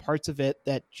tragic and the parts of it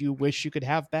that you wish you could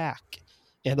have back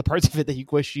and the parts of it that you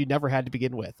wish you never had to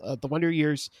begin with. The Wonder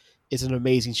Years is an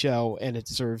amazing show, and it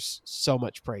deserves so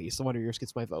much praise. The Wonder Years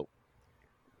gets my vote.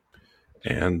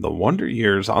 And The Wonder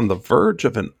Years on the verge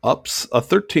of a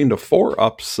 13-4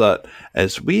 upset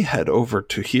as we head over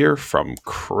to hear from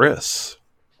Chris.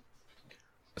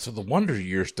 So The Wonder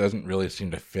Years doesn't really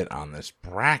seem to fit on this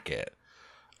bracket.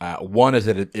 One is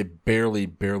that it barely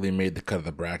made the cut of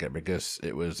the bracket because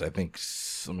it was, I think,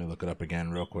 let me look it up again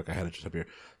real quick. I had it just up here.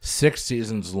 6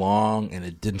 seasons long, and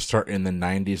it didn't start in the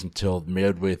 90s until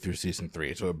midway through season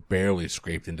 3. So it barely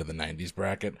scraped into the 90s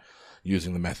bracket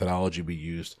using the methodology we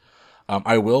used.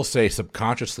 I will say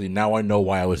subconsciously, now I know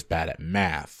why I was bad at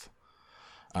math.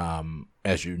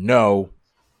 As you know,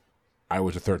 I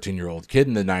was a 13-year-old kid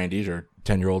in the 90s, or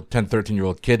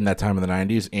 13-year-old kid in that time in the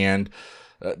 90s, and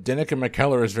Dinnick and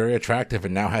McKellar is very attractive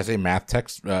and now has a math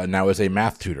now is a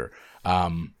math tutor.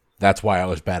 That's why I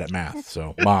was bad at math.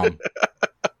 So, Mom,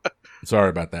 sorry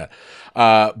about that.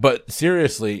 But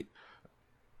seriously,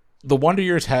 The Wonder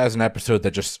Years has an episode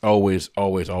that just always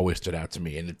stood out to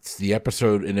me. And it's the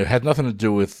episode, and it has nothing to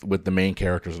do with the main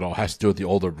characters at all. It has to do with the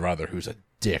older brother who's a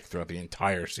dick throughout the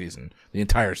entire season, the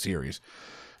entire series.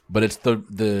 But it's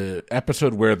the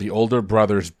episode where the older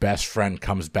brother's best friend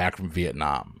comes back from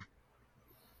Vietnam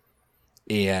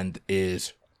and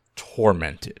is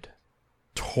tormented,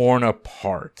 torn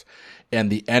apart. And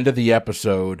the end of the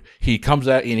episode, he comes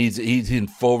out and he's in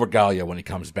full regalia when he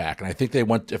comes back. And I think they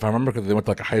went, if I remember correctly, they went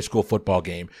to like a high school football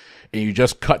game. And you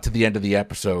just cut to the end of the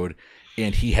episode,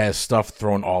 and he has stuff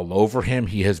thrown all over him.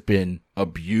 He has been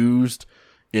abused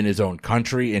in his own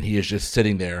country, and he is just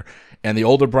sitting there. And the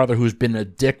older brother, who's been a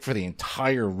dick for the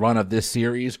entire run of this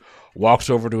series, walks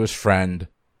over to his friend,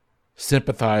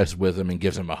 sympathizes with him, and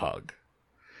gives him a hug.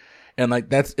 And like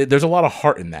there's a lot of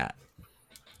heart in that.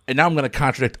 And now I'm going to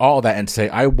contradict all of that and say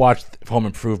I watched Home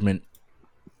Improvement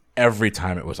every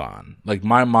time it was on. Like,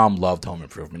 my mom loved Home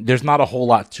Improvement. There's not a whole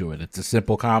lot to it. It's a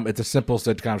simple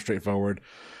sitcom, straightforward.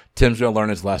 Tim's going to learn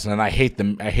his lesson, and I hate the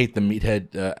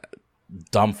meathead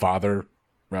dumb father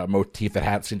motif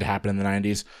that seemed to happen in the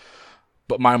 90s.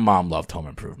 But my mom loved Home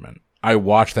Improvement. I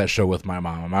watched that show with my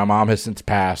mom. My mom has since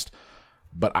passed,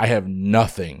 but I have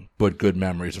nothing but good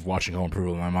memories of watching Home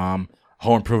Improvement with my mom.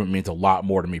 Home Improvement means a lot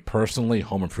more to me personally.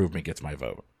 Home Improvement gets my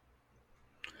vote.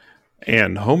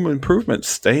 And Home Improvement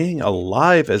staying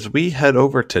alive as we head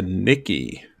over to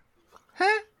Nikki.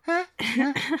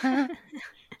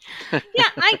 Yeah,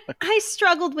 I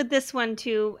struggled with this one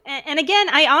too. And again,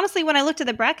 I honestly, when I looked at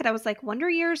the bracket, I was like, Wonder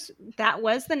Years, that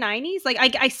was the 90s? Like,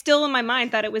 I still in my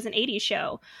mind thought it was an 80s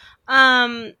show.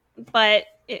 But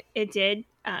it did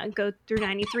go through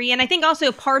 93. And I think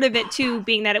also part of it too,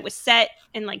 being that it was set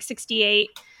in like 68,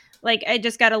 like I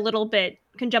just got a little bit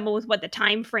conjumbled with what the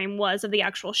time frame was of the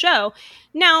actual show.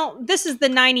 Now, this is the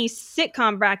 90s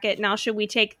sitcom bracket. Now, should we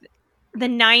take the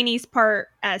 90s part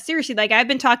seriously? Like, I've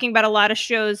been talking about a lot of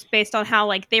shows based on how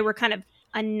like they were kind of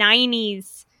a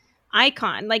 90s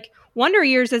icon. Like, Wonder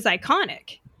Years is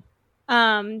iconic.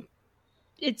 Winnie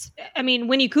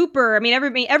Cooper,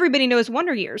 everybody knows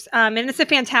Wonder Years. And it's a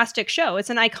fantastic show. It's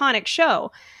an iconic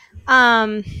show.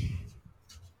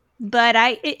 But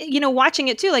watching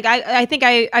it too, like I think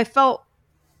I felt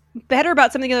better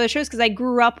about some of the other shows because I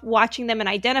grew up watching them and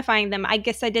identifying them. I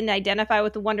guess I didn't identify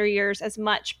with the Wonder Years as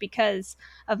much because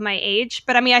of my age.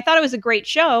 But I thought it was a great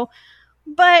show.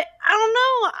 But I don't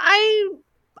know.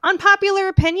 Unpopular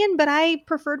opinion, but I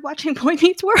preferred watching Boy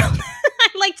Meets World. I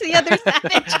liked The Other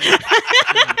Savage.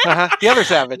 The Other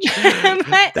Savage.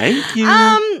 But, thank you.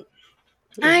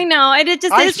 I know. It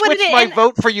just I is what it switched is. my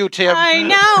vote for you, Tim. I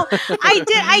know. I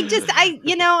did.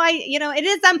 It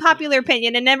is unpopular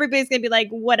opinion, and everybody's gonna be like,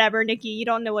 "Whatever, Nikki, you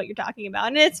don't know what you're talking about,"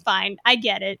 and it's fine. I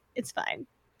get it. It's fine.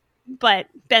 But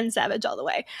Ben Savage all the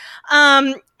way.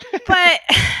 But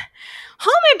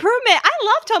Home Improvement. I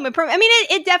loved Home Improvement.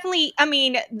 It definitely.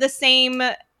 The same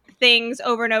things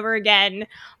over and over again.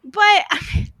 But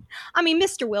I mean,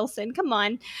 Mr. Wilson, come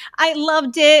on. I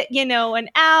loved it, and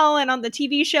Al, and on the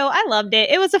TV show, I loved it.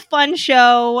 It was a fun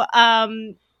show.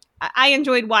 I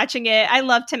enjoyed watching it. I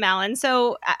love Tim Allen.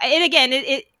 So, and again,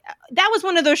 it that was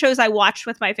one of those shows I watched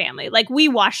with my family. Like, we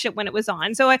watched it when it was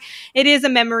on. So it is a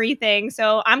memory thing.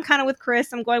 So I'm kind of with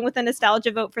Chris. I'm going with a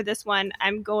nostalgia vote for this one.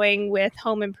 I'm going with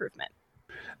Home Improvement.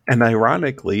 And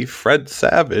ironically, Fred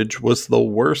Savage was the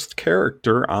worst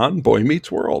character on Boy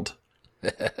Meets World.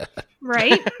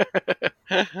 Right?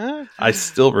 I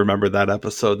still remember that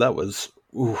episode. That was...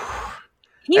 Ooh.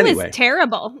 He was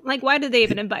terrible. Like, why did they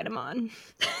even invite him on?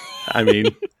 I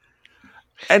mean...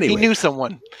 Anyway. He knew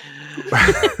someone.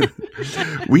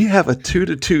 We have a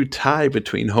 2-2 tie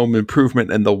between Home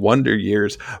Improvement and The Wonder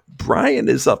Years. Brian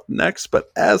is up next, but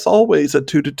as always, a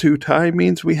 2-2 tie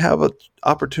means we have an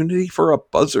opportunity for a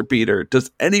buzzer beater.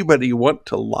 Does anybody want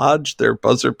to lodge their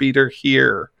buzzer beater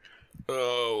here?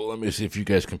 Oh, let me see if you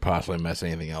guys can possibly mess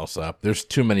anything else up. There's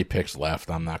too many picks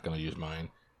left. I'm not going to use mine.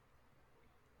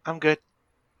 I'm good.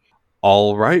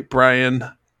 All right, Brian.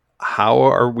 How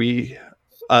are we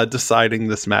deciding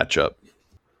this matchup?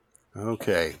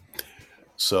 Okay.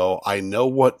 So I know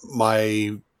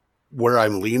where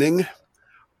I'm leaning.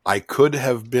 I could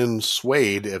have been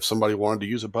swayed if somebody wanted to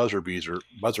use a buzzer beater.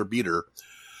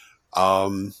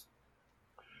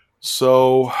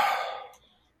 So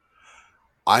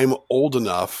I'm old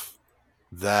enough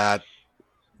that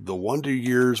the Wonder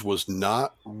Years was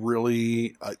not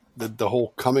really the whole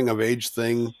coming of age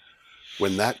thing.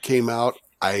 When that came out,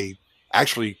 I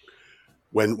actually,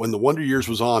 when the Wonder Years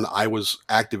was on, I was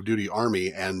active duty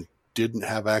Army and didn't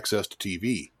have access to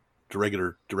TV, to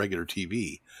regular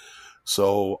TV.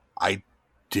 So I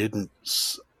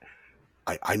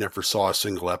never saw a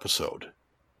single episode.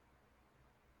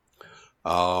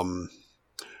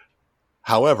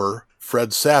 However,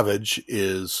 Fred Savage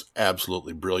is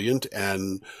absolutely brilliant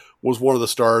and was one of the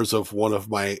stars of one of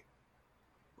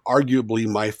arguably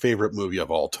my favorite movie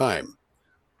of all time.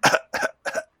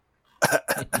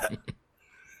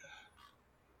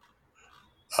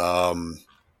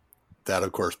 That,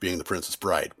 of course, being The Princess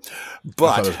Bride. But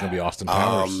I thought it was going to be Austin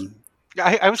Powers.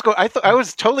 I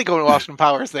was totally going to Austin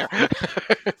Powers there.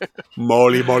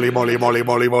 Molly.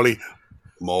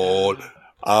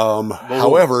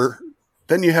 However,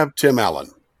 then you have Tim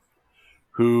Allen,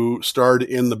 who starred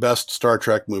in the best Star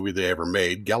Trek movie they ever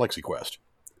made, Galaxy Quest.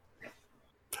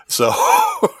 So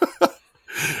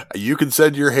you can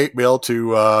send your hate mail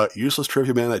to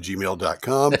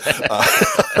uselesstriviaman@gmail.com.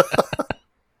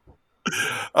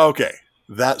 Okay,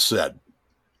 that said,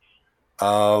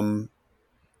 I'm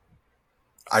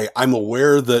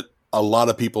aware that a lot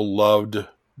of people loved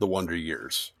The Wonder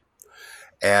Years.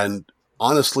 And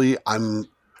honestly, I'm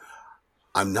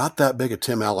not that big a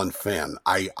Tim Allen fan.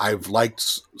 I've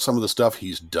liked some of the stuff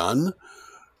he's done,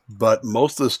 but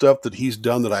most of the stuff that he's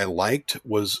done that I liked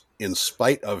was in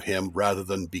spite of him rather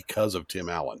than because of Tim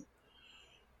Allen.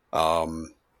 Al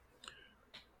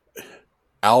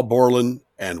Borland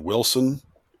and Wilson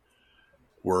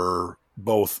were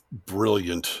both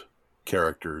brilliant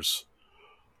characters.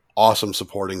 Awesome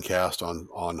supporting cast on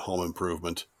Home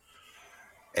Improvement.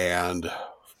 And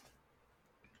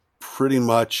pretty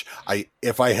much,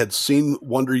 if I had seen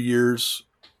Wonder Years,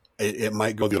 it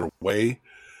might go the other way,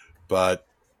 but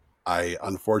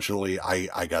unfortunately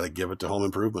I got to give it to Home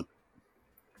Improvement.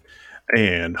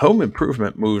 And Home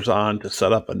Improvement moves on to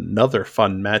set up another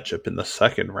fun matchup in the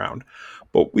second round.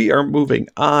 But we are moving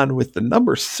on with the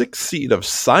number 6 seed of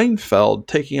Seinfeld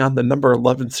taking on the number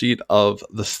 11 seed of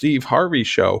The Steve Harvey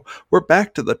Show. We're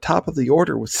back to the top of the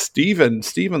order with Steven.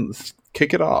 Steven, let's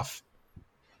kick it off.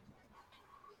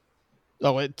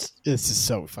 Oh, this is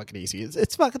so fucking easy.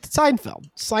 It's fucking Seinfeld.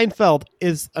 Seinfeld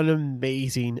is an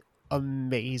amazing,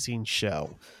 amazing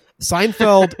show.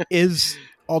 Seinfeld is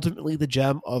ultimately the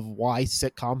gem of why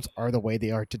sitcoms are the way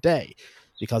they are today.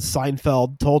 Because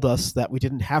Seinfeld told us that we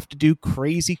didn't have to do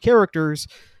crazy characters.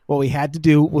 What we had to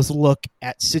do was look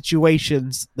at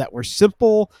situations that were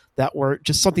simple, that were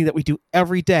just something that we do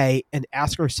every day, and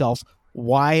ask ourselves,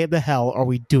 why the hell are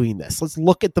we doing this? Let's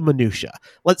look at the minutia.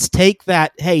 Let's take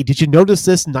that, hey, did you notice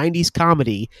this 90s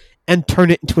comedy, and turn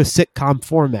it into a sitcom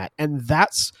format. And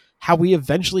that's how we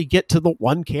eventually get to the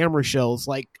one-camera shows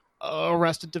like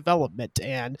Arrested Development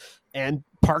and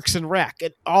Parks and Rec,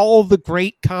 and all the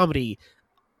great comedy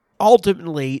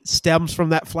ultimately stems from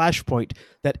that flashpoint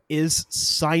that is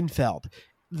Seinfeld.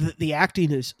 The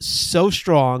acting is so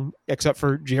strong, except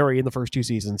for Jerry in the first 2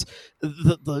 seasons.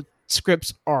 The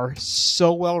scripts are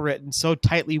so well written, so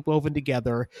tightly woven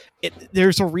together.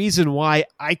 There's a reason why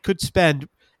I could spend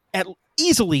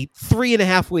easily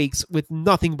 3.5 weeks with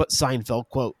nothing but Seinfeld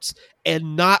quotes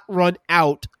and not run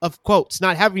out of quotes,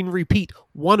 not having to repeat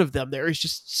one of them. There is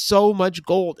just so much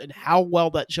gold in how well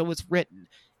that show is written.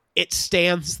 It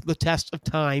stands the test of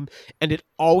time, and it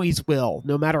always will,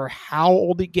 no matter how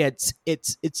old it gets.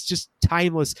 It's just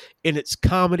timeless in its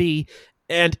comedy.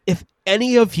 And if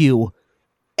any of you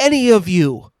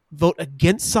vote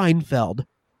against Seinfeld,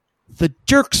 the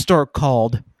jerk store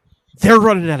called, they're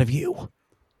running out of you.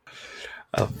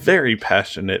 A very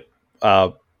passionate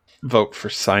vote for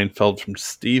Seinfeld from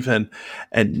Steven.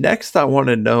 And next, I want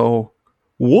to know,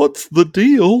 what's the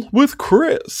deal with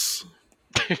Chris?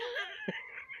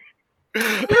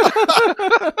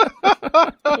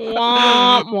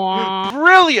 Wah, wah.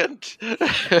 Brilliant.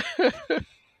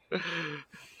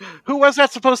 Who was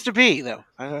that supposed to be, though?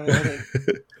 I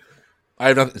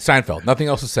have nothing, Seinfeld. Nothing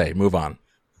else to say. Move on.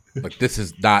 Like, this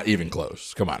is not even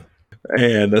close. Come on.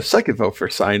 And a second vote for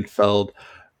Seinfeld.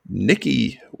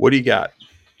 Nikki, what do you got?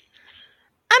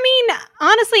 I mean,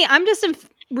 honestly, I'm just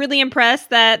really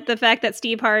impressed that the fact that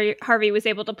Steve Harvey was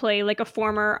able to play like a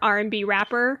former R&B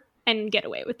rapper and get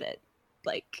away with it.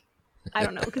 Like, I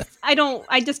don't know, because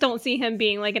I just don't see him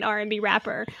being like an R&B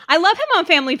rapper. I love him on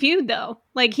Family Feud though.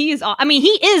 Like, he is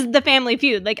the Family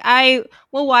Feud. Like, I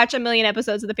will watch 1 million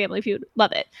episodes of the Family Feud.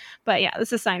 Love it. But yeah,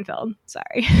 this is Seinfeld.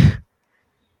 Sorry.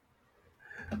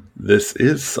 This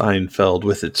is Seinfeld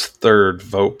with its third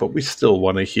vote, but we still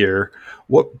want to hear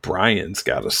what Brian's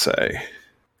got to say.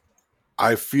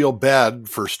 I feel bad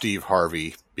for Steve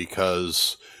Harvey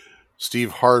because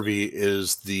Steve Harvey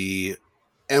is the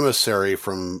emissary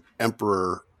from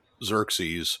Emperor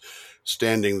Xerxes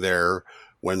standing there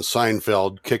when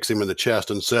Seinfeld kicks him in the chest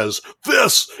and says,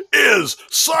 "This is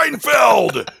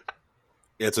Seinfeld!"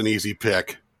 It's an easy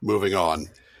pick. Moving on.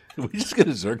 Did we just get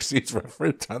a Xerxes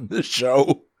reference on this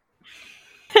show?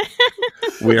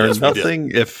 We are Yes, we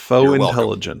nothing if faux You're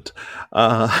intelligent.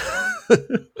 But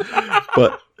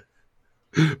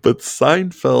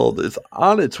Seinfeld is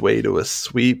on its way to a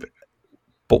sweep.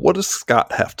 But what does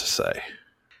Scott have to say?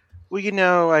 Well, you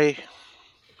know, I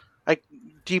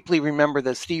deeply remember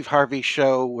the Steve Harvey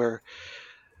show where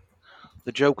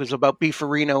the joke was about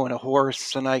Beefarino and a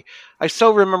horse, and I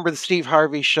so remember the Steve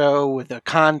Harvey show with the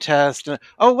contest. And,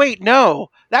 oh wait,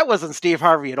 no, that wasn't Steve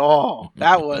Harvey at all.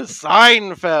 That was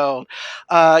Seinfeld.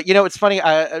 You know, it's funny.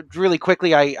 Really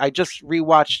quickly, I just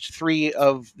rewatched 3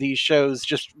 of these shows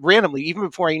just randomly, even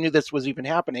before I knew this was even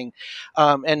happening.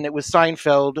 And it was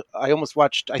Seinfeld.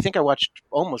 I think I watched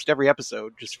almost every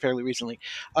episode just fairly recently.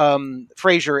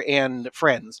 Frasier and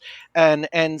Friends, and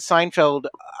Seinfeld.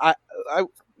 I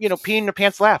you know, peeing in your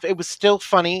pants laugh. It was still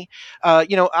funny.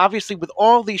 You know, obviously with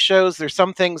all these shows, there's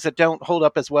some things that don't hold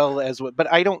up as well as,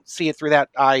 but I don't see it through that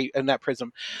eye and that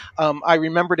prism. I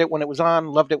remembered it when it was on,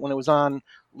 loved it when it was on,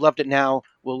 loved it now,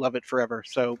 will love it forever.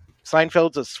 So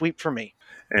Seinfeld's a sweep for me.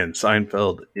 And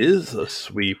Seinfeld is a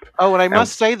sweep. Oh, and I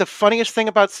must say the funniest thing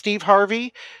about Steve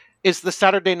Harvey is the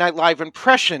Saturday Night Live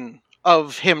impression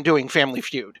of him doing Family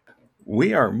Feud.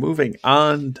 We are moving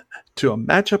on to a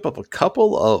matchup of a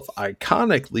couple of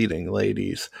iconic leading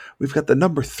ladies. We've got the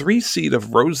number 3 seed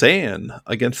of Roseanne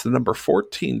against the number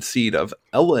 14 seed of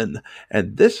Ellen.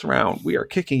 And this round, we are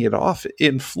kicking it off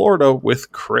in Florida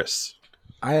with Chris.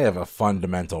 I have a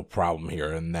fundamental problem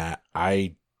here in that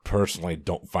I personally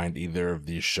don't find either of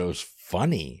these shows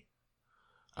funny.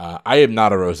 I am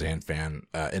not a Roseanne fan,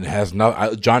 and it has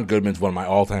no. John Goodman's one of my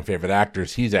all-time favorite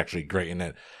actors. He's actually great in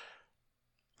it.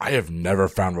 I have never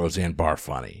found Roseanne Barr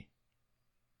funny.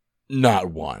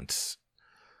 Not once.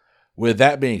 With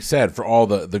that being said, for all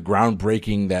the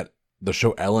groundbreaking that the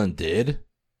show Ellen did,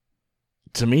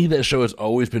 to me that show has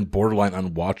always been borderline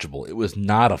unwatchable. It was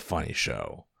not a funny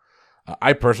show.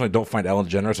 I personally don't find Ellen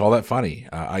DeGeneres all that funny.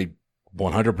 I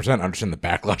 100% understand the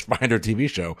backlash behind her TV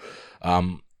show.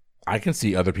 I can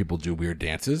see other people do weird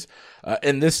dances.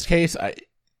 In this case,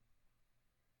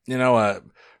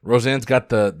 Roseanne's got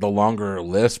the longer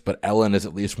list, but Ellen is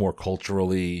at least more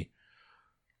culturally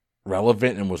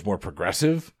relevant and was more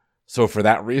progressive. So for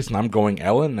that reason, I'm going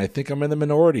Ellen, and I think I'm in the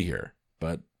minority here.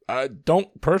 But I don't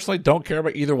care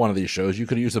about either one of these shows. You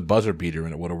could use a buzzer beater,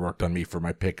 and it would have worked on me for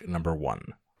my pick number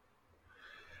 1.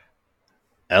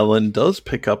 Ellen does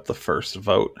pick up the first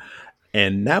vote.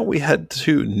 And now we head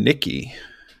to Nikki.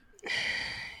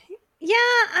 Yeah,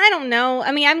 I don't know.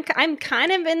 I mean, I'm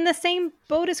kind of in the same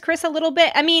boat as Chris a little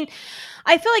bit. I mean,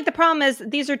 I feel like the problem is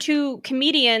these are 2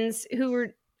 comedians who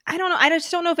were, I don't know. I just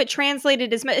don't know if it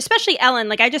translated as much, especially Ellen.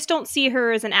 Like, I just don't see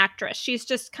her as an actress. She's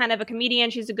just kind of a comedian.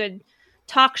 She's a good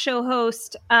talk show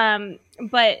host.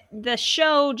 But the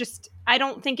show just, I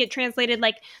don't think it translated.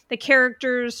 Like, the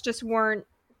characters just weren't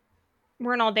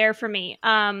weren't all there for me.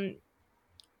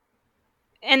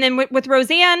 And then with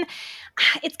Roseanne,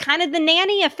 it's kind of the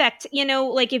nanny effect,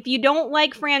 like if you don't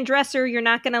like Fran Dresser, you're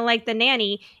not going to like the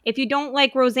nanny. If you don't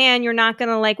like Roseanne, you're not going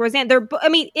to like Roseanne.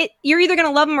 You're either going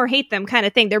to love them or hate them kind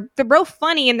of thing. They're both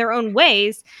funny in their own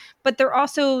ways, but they're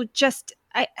also just,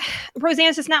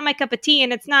 Roseanne's just not my cup of tea.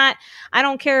 And it's not, I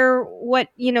don't care what,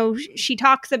 she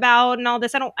talks about and all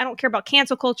this. I don't care about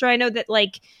cancel culture. I know that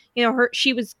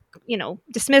she was,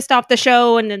 dismissed off the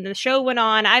show and then the show went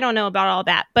on. I don't know about all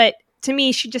that, but to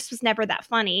me, she just was never that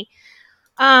funny.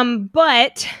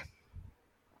 But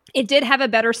it did have a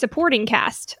better supporting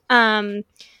cast. And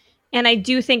I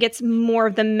do think it's more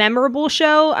of the memorable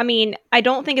show. I mean, I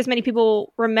don't think as many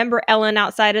people remember Ellen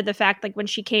outside of the fact, like when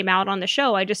she came out on the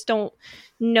show. I just don't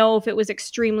know if it was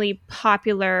extremely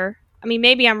popular. I mean,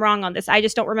 maybe I'm wrong on this. I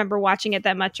just don't remember watching it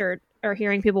that much or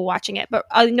hearing people watching it. But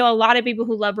I know a lot of people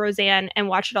who love Roseanne and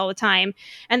watch it all the time.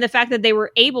 And the fact that they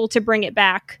were able to bring it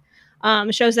back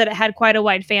shows that it had quite a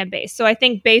wide fan base. So I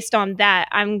think based on that,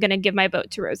 I'm going to give my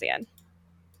vote to Roseanne.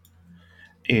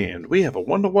 And we have a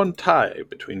 1-1 tie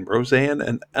between Roseanne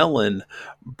and Ellen.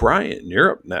 Brian,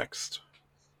 you're up next.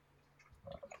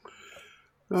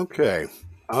 Okay.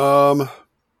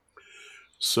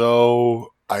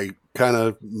 So I kind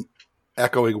of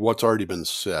echoing what's already been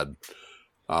said.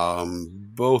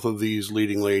 Both of these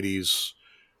leading ladies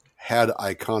had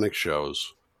iconic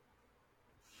shows.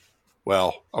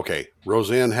 Well, okay.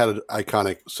 Roseanne had an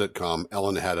iconic sitcom.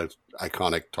 Ellen had an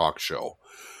iconic talk show.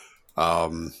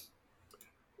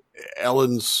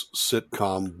 Ellen's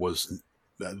sitcom was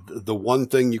the one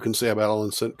thing you can say about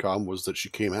Ellen's sitcom was that she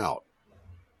came out.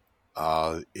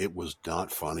 It was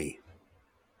not funny.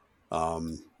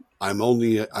 I'm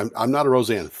not a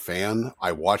Roseanne fan.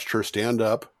 I watched her stand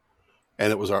up,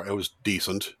 and it was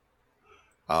decent.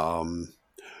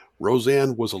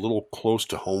 Roseanne was a little close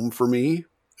to home for me.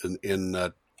 In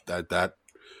that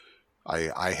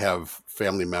I have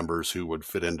family members who would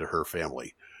fit into her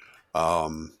family.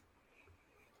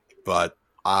 But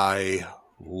I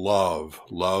love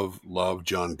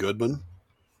John Goodman.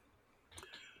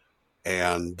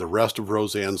 And the rest of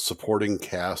Roseanne's supporting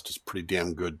cast is pretty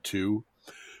damn good too.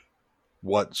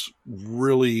 What's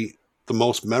really the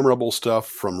most memorable stuff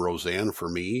from Roseanne for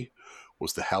me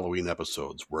was the Halloween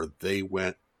episodes where they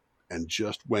went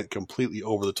completely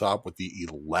over the top with the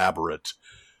elaborate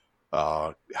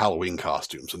Halloween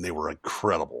costumes, and they were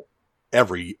incredible.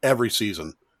 Every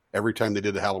season, every time they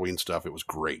did the Halloween stuff, it was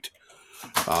great.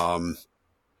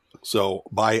 So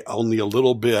by only a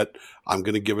little bit, I'm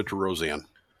going to give it to Roseanne.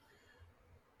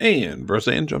 And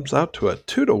Roseanne jumps out to a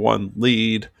 2-1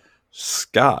 lead.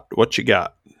 Scott, what you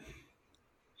got?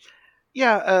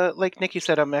 Yeah, like Nikki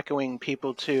said, I'm echoing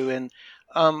people too, and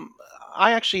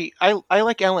I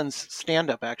like Ellen's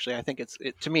stand-up. Actually, I think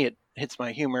to me it hits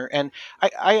my humor, and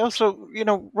I also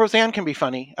Roseanne can be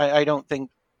funny. I don't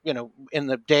think in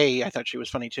the day I thought she was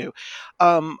funny too.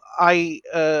 But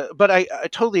I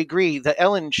totally agree. The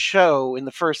Ellen show in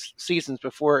the first seasons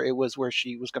before it was where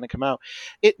she was going to come out,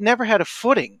 it never had a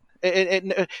footing.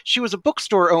 She was a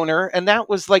bookstore owner, and that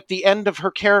was like the end of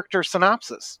her character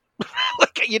synopsis.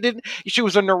 Like she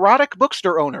was a neurotic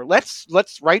bookstore owner. Let's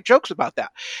write jokes about that.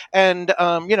 And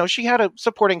she had a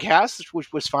supporting cast,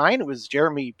 which was fine. It was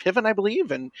Jeremy Piven, I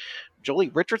believe, and Jolie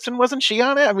Richardson, wasn't she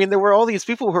on it? I mean, there were all these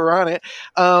people who were on it.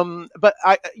 But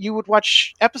you would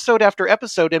watch episode after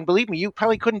episode, and believe me, you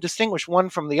probably couldn't distinguish one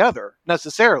from the other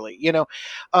necessarily,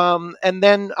 and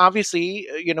then obviously,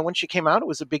 when she came out, it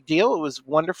was a big deal. It was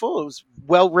wonderful. It was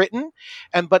well written.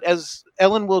 But as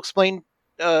Ellen will explain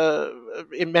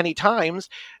in many times,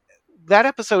 that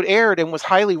episode aired and was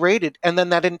highly rated, and then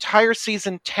that entire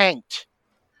season tanked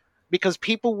because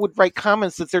people would write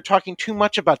comments that they're talking too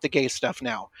much about the gay stuff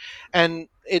now, and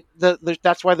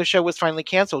that's why the show was finally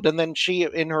canceled. And then she,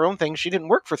 in her own thing, she didn't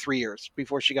work for 3 years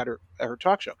before she got her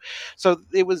talk show. So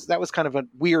that was kind of a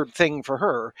weird thing for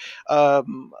her. But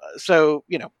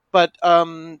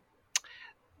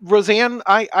Roseanne,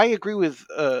 I agree with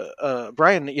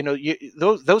Brian.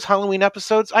 Those Halloween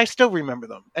episodes, I still remember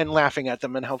them and laughing at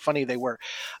them and how funny they were.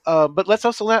 But let's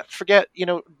also not forget,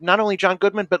 not only John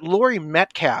Goodman, but Laurie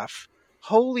Metcalf.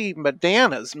 Holy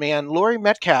Madanas, man. Laurie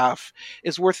Metcalf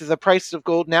is worth the price of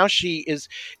gold. Now she is,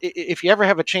 if you ever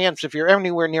have a chance, if you're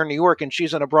anywhere near New York and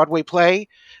she's on a Broadway play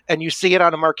and you see it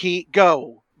on a marquee,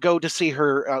 go go to see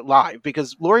her live,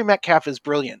 because Laurie Metcalf is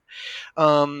brilliant.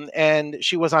 And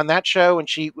she was on that show, and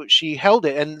she held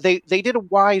it, and they did a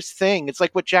wise thing. It's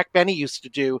like what Jack Benny used to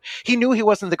do. He knew he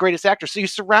wasn't the greatest actor, so you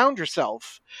surround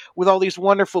yourself with all these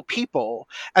wonderful people,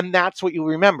 and that's what you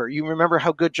remember. You remember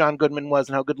how good John Goodman was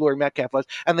and how good Laurie Metcalf was,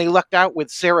 and they lucked out with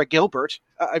Sarah Gilbert.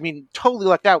 I mean, totally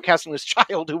lucked out casting this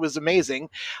child who was amazing,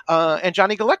 and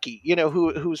Johnny Galecki,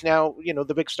 who's now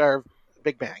the big star of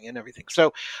Big Bang and everything.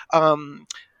 So.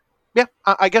 Yeah,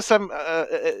 I guess I'm.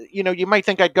 You might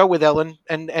think I'd go with Ellen,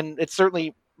 and it's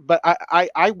certainly. But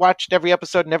I watched every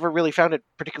episode, never really found it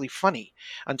particularly funny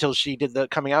until she did the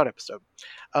coming out episode,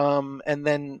 and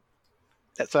then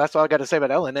so that's all I got to say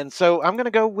about Ellen. And so I'm going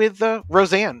to go with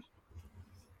Roseanne.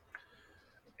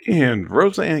 And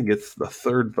Roseanne gets the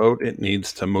third vote. It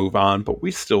needs to move on, but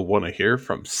we still want to hear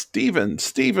from Steven.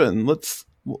 Steven, let's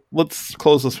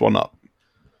close this one up.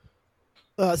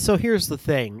 So here's the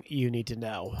thing you need to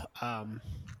know.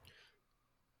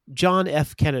 John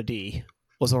F. Kennedy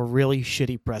was a really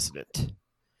shitty president,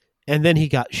 and then he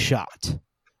got shot.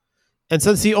 And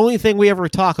since the only thing we ever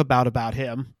talk about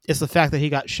him is the fact that he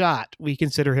got shot, we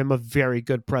consider him a very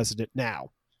good president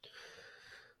now.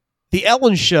 The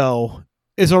Ellen Show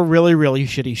is a really, really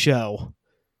shitty show,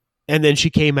 and then she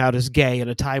came out as gay in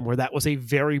a time where that was a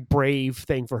very brave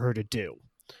thing for her to do.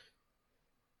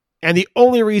 And the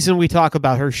only reason we talk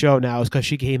about her show now is because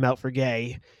she came out for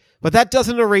gay. But that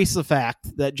doesn't erase the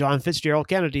fact that John Fitzgerald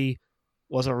Kennedy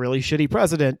was a really shitty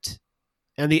president,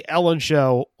 and the Ellen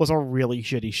Show was a really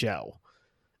shitty show.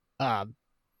 At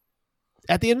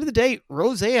the end of the day,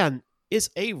 Roseanne is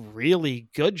a really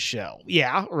good show.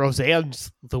 Yeah,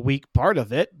 Roseanne's the weak part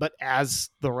of it, but as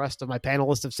the rest of my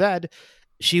panelists have said,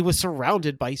 she was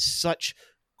surrounded by such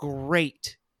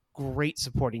great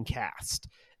supporting cast.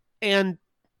 And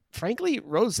frankly,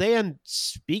 Roseanne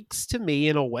speaks to me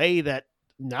in a way that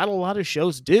not a lot of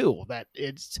shows do. That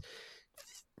it's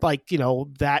like,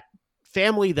 that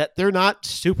family that they're not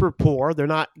super poor, they're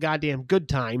not goddamn Good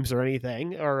Times or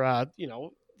anything, or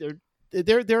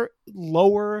they're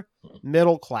lower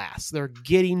middle class. They're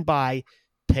getting by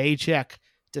paycheck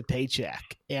to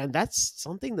paycheck, and that's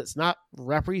something that's not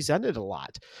represented a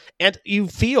lot. And you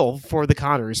feel for the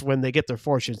Connors when they get their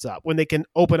fortunes up, when they can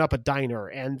open up a diner,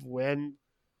 and when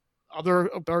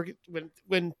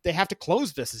they have to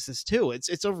close businesses too.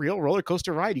 It's a real roller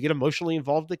coaster ride. You get emotionally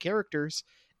involved with the characters,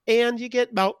 and you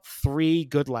get about 3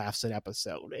 good laughs an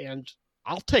episode. And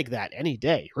I'll take that any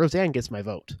day. Roseanne gets my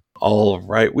vote. All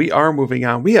right, we are moving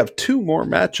on. We have 2 more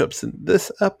matchups in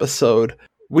this episode.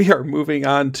 We are moving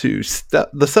on to the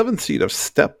 7th seed of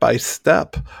Step by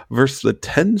Step versus the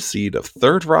 10 seed of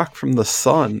Third Rock from the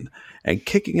Sun. And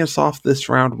kicking us off this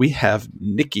round, we have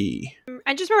Nikki.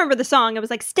 I just remember the song. It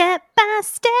was like step by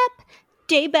step,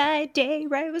 day by day.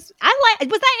 Right? Was that in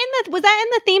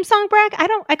the theme song bracket?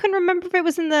 I couldn't remember if it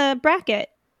was in the bracket.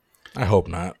 I hope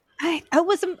not. I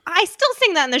still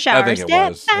sing that in the shower. I think it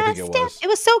was. It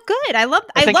was so good. I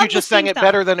think you just sang it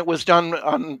better than it was done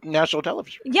on national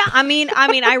television. Yeah, I mean,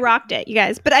 I rocked it, you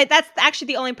guys. But that's actually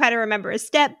the only part I remember is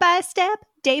step by step,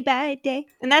 day by day,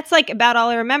 and that's like about all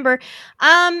I remember. It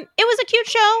was a cute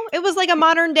show. It was like a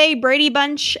modern day Brady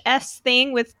Bunch-esque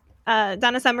thing with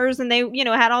Donna Summers, and they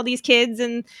had all these kids,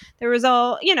 and there was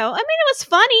all it was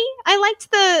funny. I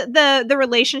liked the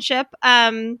relationship.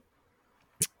 But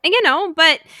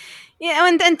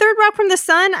and Third Rock from the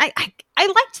Sun, I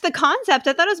liked the concept.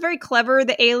 I thought it was very clever,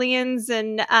 the aliens,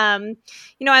 and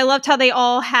I loved how they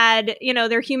all had,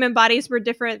 their human bodies were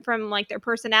different from like their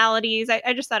personalities.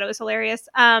 I just thought it was hilarious.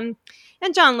 And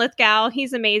John Lithgow,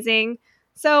 he's amazing.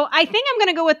 So I think I'm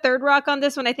going to go with Third Rock on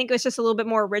this one. I think it was just a little bit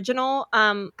more original.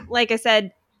 Like I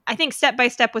said, I think Step by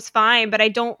Step was fine, but I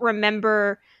don't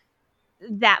remember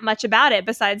that much about it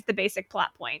besides the basic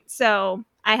plot point. So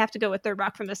I have to go with Third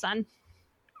Rock from the Sun.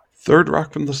 Third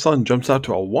Rock from the Sun jumps out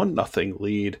to a 1-0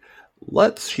 lead.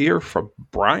 Let's hear from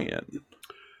Brian.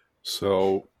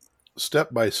 So,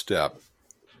 Step by Step.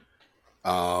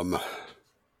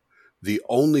 The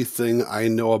only thing I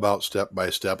know about Step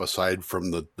by Step, aside from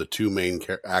the 2 main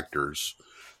actors,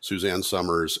 Suzanne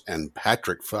Summers and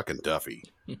Patrick fucking Duffy,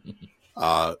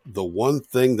 the one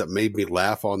thing that made me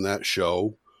laugh on that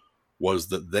show was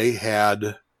that they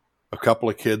had a couple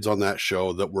of kids on that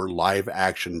show that were live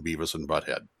action Beavis and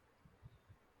Butthead.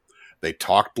 They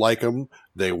talked like them.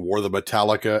 They wore the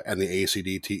Metallica and the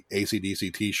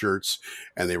AC/DC t-shirts,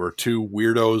 and they were 2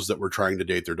 weirdos that were trying to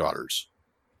date their daughters.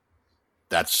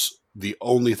 That's the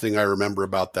only thing I remember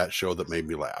about that show that made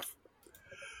me laugh.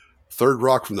 Third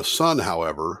Rock from the Sun,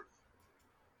 however,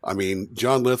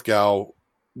 John Lithgow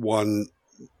won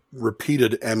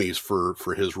repeated Emmys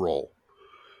for his role.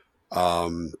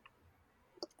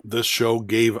 This show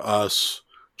gave us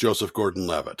Joseph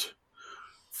Gordon-Levitt,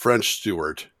 French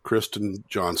Stewart, Kristen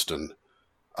Johnston,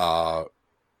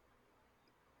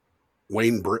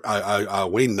 Wayne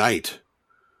Knight.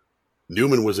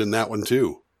 Newman was in that one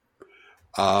too.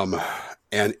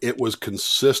 And it was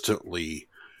consistently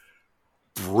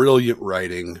brilliant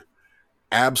writing,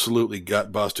 absolutely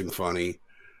gut-busting funny.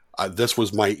 This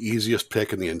was my easiest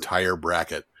pick in the entire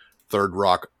bracket. Third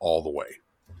Rock all the way.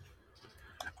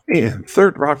 And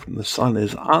Third Rock from the Sun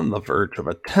is on the verge of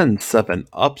a 10-7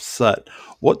 upset.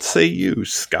 What say you,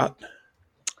 Scott?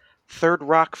 Third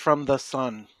Rock from the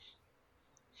Sun.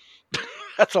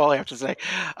 That's all I have to say.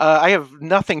 I have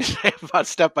nothing to say about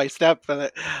Step by Step.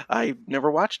 I never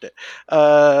watched it.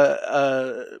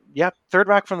 Yeah, Third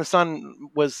Rock from the Sun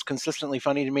was consistently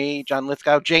funny to me. John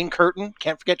Lithgow, Jane Curtin,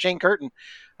 can't forget Jane Curtin,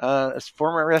 a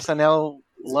former SNL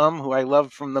alum who I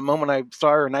loved from the moment I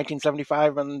saw her in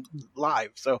 1975 and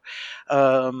live. So,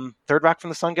 Third Rock from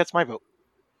the Sun gets my vote.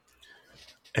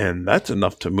 And that's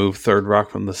enough to move Third Rock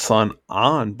from the Sun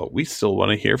on, but we still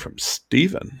want to hear from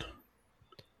Steven.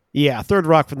 Yeah, Third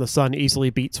Rock from the Sun easily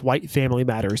beats White Family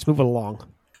Matters. Move it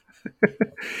along.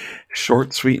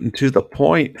 Short, sweet, and to the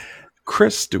point.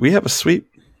 Chris, do we have a sweep?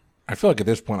 I feel like at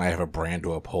this point I have a brand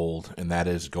to uphold, and that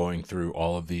is going through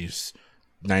all of these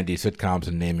 90s sitcoms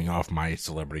and naming off my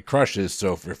celebrity crushes.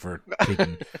 So if we're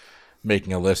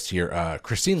making a list here,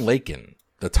 Christine Lakin,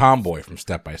 the tomboy from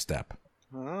Step by Step.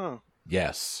 Oh.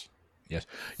 Yes.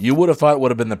 You would have thought it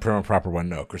would have been the prim and proper one.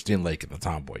 No, Christine Lakin, the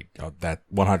tomboy. That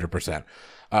 100%.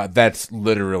 That's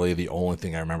literally the only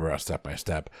thing I remember about Step by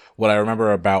Step. What I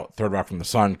remember about Third Rock from the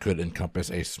Sun could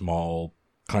encompass a small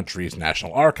country's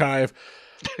national archive.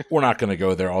 We're not going to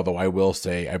go there, although I will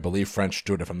say I believe French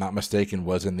Stewart, if I'm not mistaken,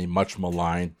 was in the much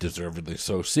maligned, deservedly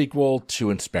so sequel to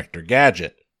Inspector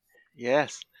Gadget.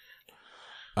 Yes.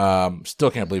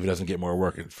 Still can't believe it doesn't get more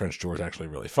work. French Stewart is actually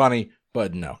really funny,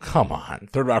 but no, come on.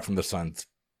 Third Rock from the Sun's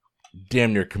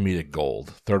damn near comedic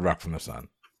gold. Third Rock from the Sun.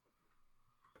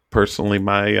 Personally,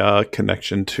 my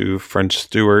connection to French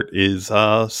Stewart is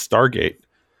Stargate.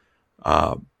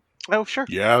 Oh, sure.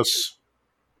 Yes.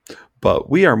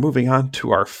 But we are moving on to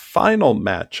our final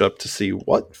matchup to see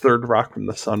what Third Rock from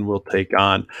the Sun will take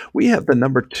on. We have the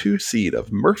number 2 seed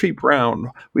of Murphy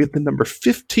Brown. We have the number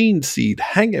 15 seed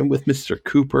Hanging with Mr.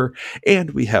 Cooper.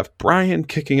 And we have Brian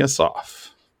kicking us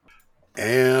off.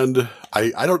 And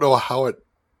I don't know how it,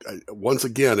 once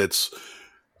again,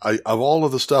 of all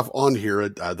of the stuff on here,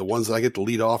 the ones that I get to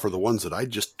lead off are the ones that I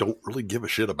just don't really give a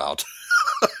shit about.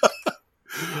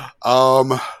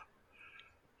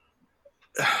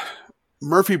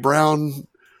 Murphy Brown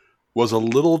was a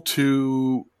little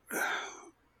too,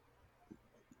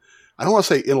 I don't want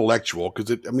to say intellectual,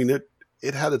 because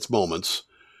it had its moments.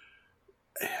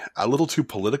 A little too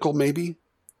political, maybe,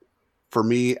 for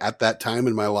me at that time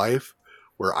in my life,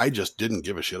 where I just didn't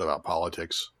give a shit about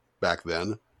politics back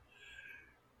then.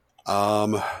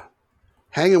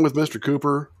 Hanging with Mr.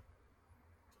 Cooper,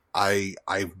 I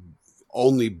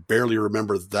only barely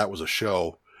remember that was a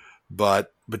show,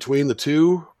 but between the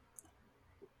two,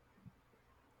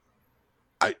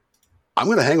 I'm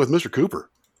going to hang with Mr.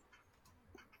 Cooper.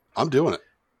 I'm doing it.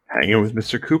 Hanging with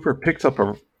Mr. Cooper picks up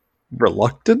a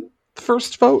reluctant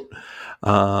first vote.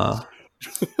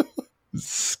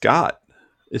 Scott,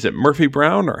 is it Murphy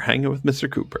Brown or Hanging with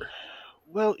Mr. Cooper?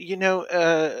 Well,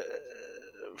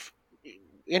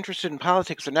 interested in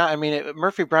politics or not,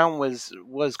 Murphy Brown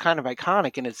was kind of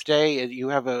iconic in its day. You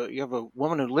have a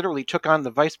woman who literally took on the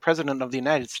vice president of the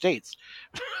United States.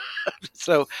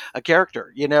 So a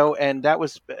character, and that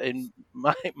was in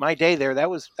my day there. That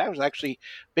was actually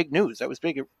big news. That was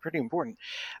pretty important.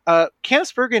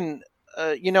 Candice Bergen,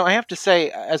 I have to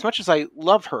say, as much as I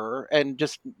love her and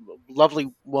just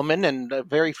lovely woman and a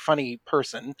very funny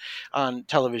person on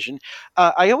television,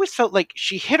 I always felt like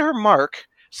she hit her mark,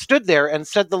 stood there and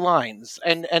said the lines,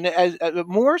 and as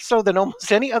more so than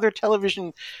almost any other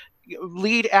television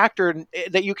lead actor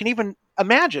that you can even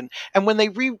imagine. And when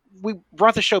we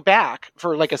brought the show back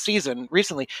for like a season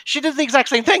recently, she did the exact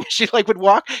same thing. She would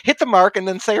walk, hit the mark, and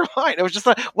then say her line. It was just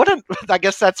I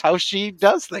guess that's how she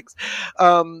does things.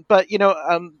 But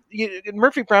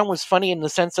Murphy Brown was funny in the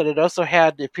sense that it also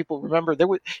had, if people remember,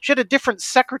 she had a different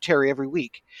secretary every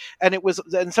week, and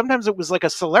sometimes it was like a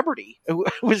celebrity who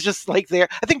was just there.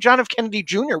 I think John F. Kennedy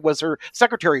Jr. was her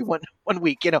secretary one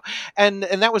week, and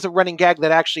that was a running gag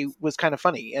that actually was kind of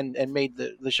funny and made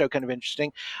the show kind of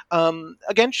interesting.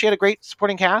 Again, she had a great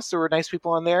supporting cast. There were nice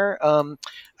people on there.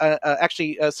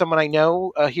 Actually, someone I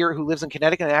know here who lives in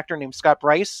Connecticut, an actor named Scott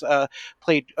Bryce,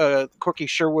 played Corky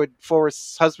Sherwood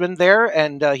Forrest's husband there,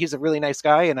 and he's a really nice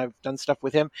guy, and I've done stuff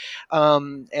with him.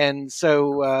 And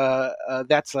so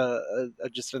that's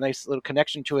just a nice little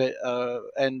connection to it.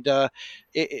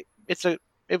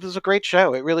 It was a great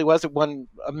show. It really was. It won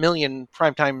a million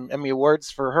Primetime Emmy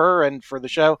Awards for her and for the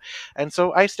show. And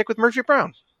so I stick with Murphy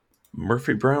Brown.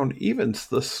 Murphy Brown evens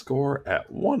the score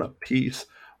at 1 apiece.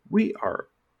 We are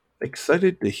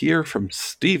excited to hear from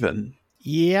Steven.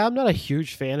 Yeah, I'm not a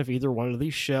huge fan of either one of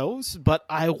these shows, but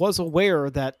I was aware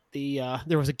that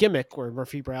there was a gimmick where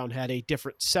Murphy Brown had a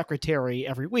different secretary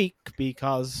every week,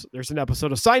 because there's an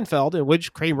episode of Seinfeld in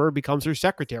which Kramer becomes her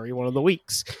secretary one of the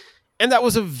weeks. And that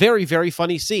was a very, very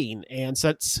funny scene. And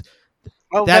since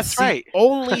that's right, the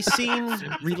only scene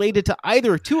related to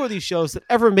either two of these shows that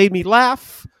ever made me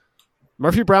laugh,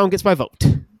 Murphy Brown gets my vote.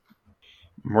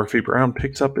 Murphy Brown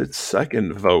picks up its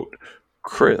second vote.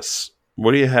 Chris,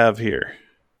 what do you have here?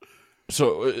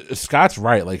 So Scott's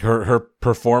right. Like her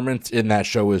performance in that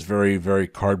show is very, very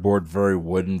cardboard, very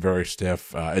wooden, very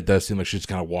stiff. It does seem like she's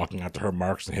kind of walking out to her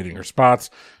marks and hitting her spots.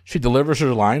 She delivers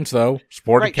her lines though.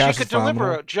 Sporty cast she could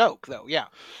deliver a joke though. Yeah,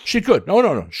 she could.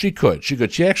 No. She could. She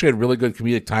actually had really good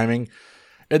comedic timing.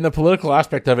 And the political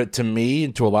aspect of it, to me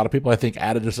and to a lot of people, I think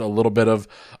added just a little bit of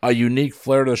a unique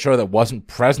flair to the show that wasn't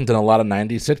present in a lot of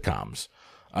 90s sitcoms.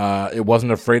 It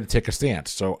wasn't afraid to take a stance.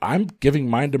 So I'm giving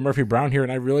mine to Murphy Brown here,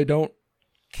 and I really don't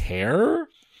care.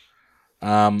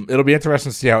 It'll be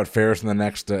interesting to see how it fares in the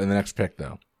next pick,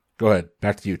 though. Go ahead.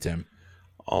 Back to you, Tim.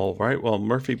 All right. Well,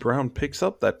 Murphy Brown picks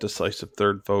up that decisive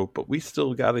third vote, but we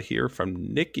still got to hear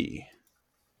from Nikki.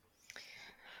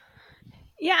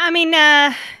 Yeah, I mean,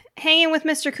 hanging with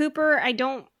Mr. Cooper, I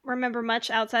don't remember much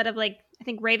outside of, like, I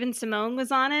think Raven Simone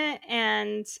was on it,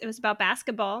 and it was about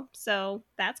basketball, so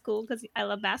that's cool because I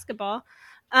love basketball.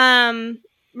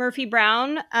 Murphy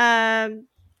Brown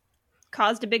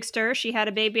caused a big stir. She had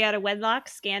a baby out of wedlock,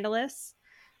 scandalous.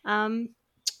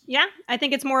 Yeah, I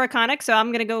think it's more iconic, so I'm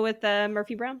going to go with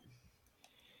Murphy Brown.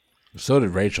 So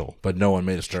did Rachel, but no one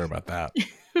made a stir about that.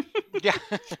 Yeah.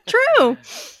 True.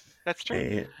 That's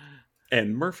true.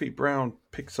 And Murphy Brown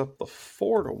picks up the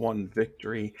 4-1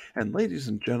 victory. And ladies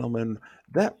and gentlemen,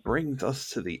 that brings us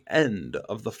to the end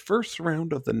of the first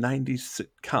round of the 90s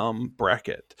sitcom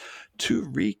bracket. To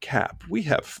recap, we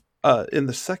have in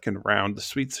the second round, the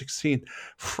Sweet 16,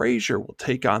 Frasier will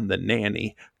take on The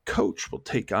Nanny. Coach will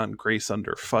take on Grace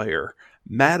Under Fire.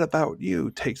 Mad About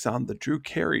You takes on The Drew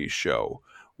Carey Show.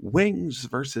 Wings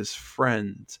versus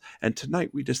Friends. And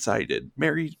tonight we decided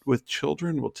Married with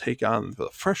Children will take on The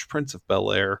Fresh Prince of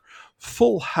Bel-Air.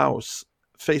 Full House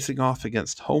facing off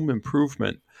against Home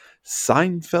Improvement.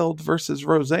 Seinfeld versus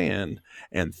Roseanne.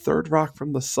 And Third Rock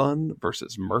from the Sun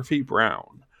versus Murphy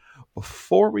Brown.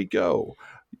 Before we go,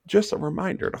 just a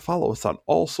reminder to follow us on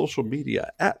all social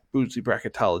media at Boozy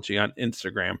Bracketology on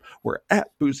Instagram. We're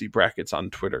at Boozy Brackets on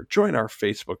Twitter. Join our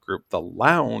Facebook group, The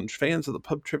Lounge, fans of the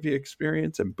pub trivia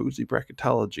experience and Boozy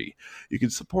Bracketology. You can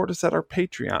support us at our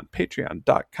Patreon,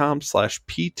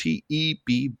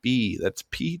 patreon.com/PTEBB. That's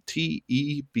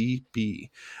PTEBB.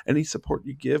 Any support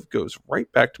you give goes right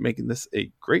back to making this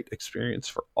a great experience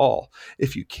for all.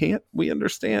 If you can't, we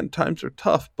understand times are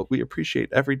tough, but we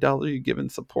appreciate every dollar you give in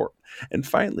support. And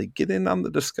finally, get in on the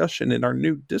discussion in our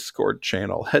new Discord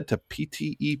channel. Head to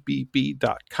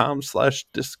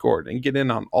ptebb.com/Discord and get in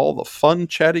on all the fun,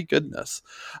 chatty goodness.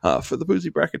 For the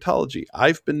Boozy Bracketology,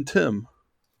 I've been Tim.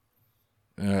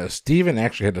 Steven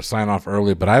actually had to sign off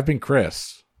early, but I've been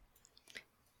Chris.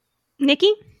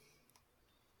 Nikki?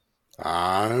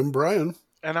 I'm Brian.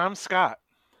 And I'm Scott.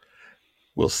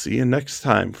 We'll see you next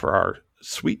time for our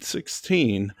Sweet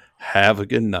 16. Have a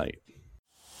good night.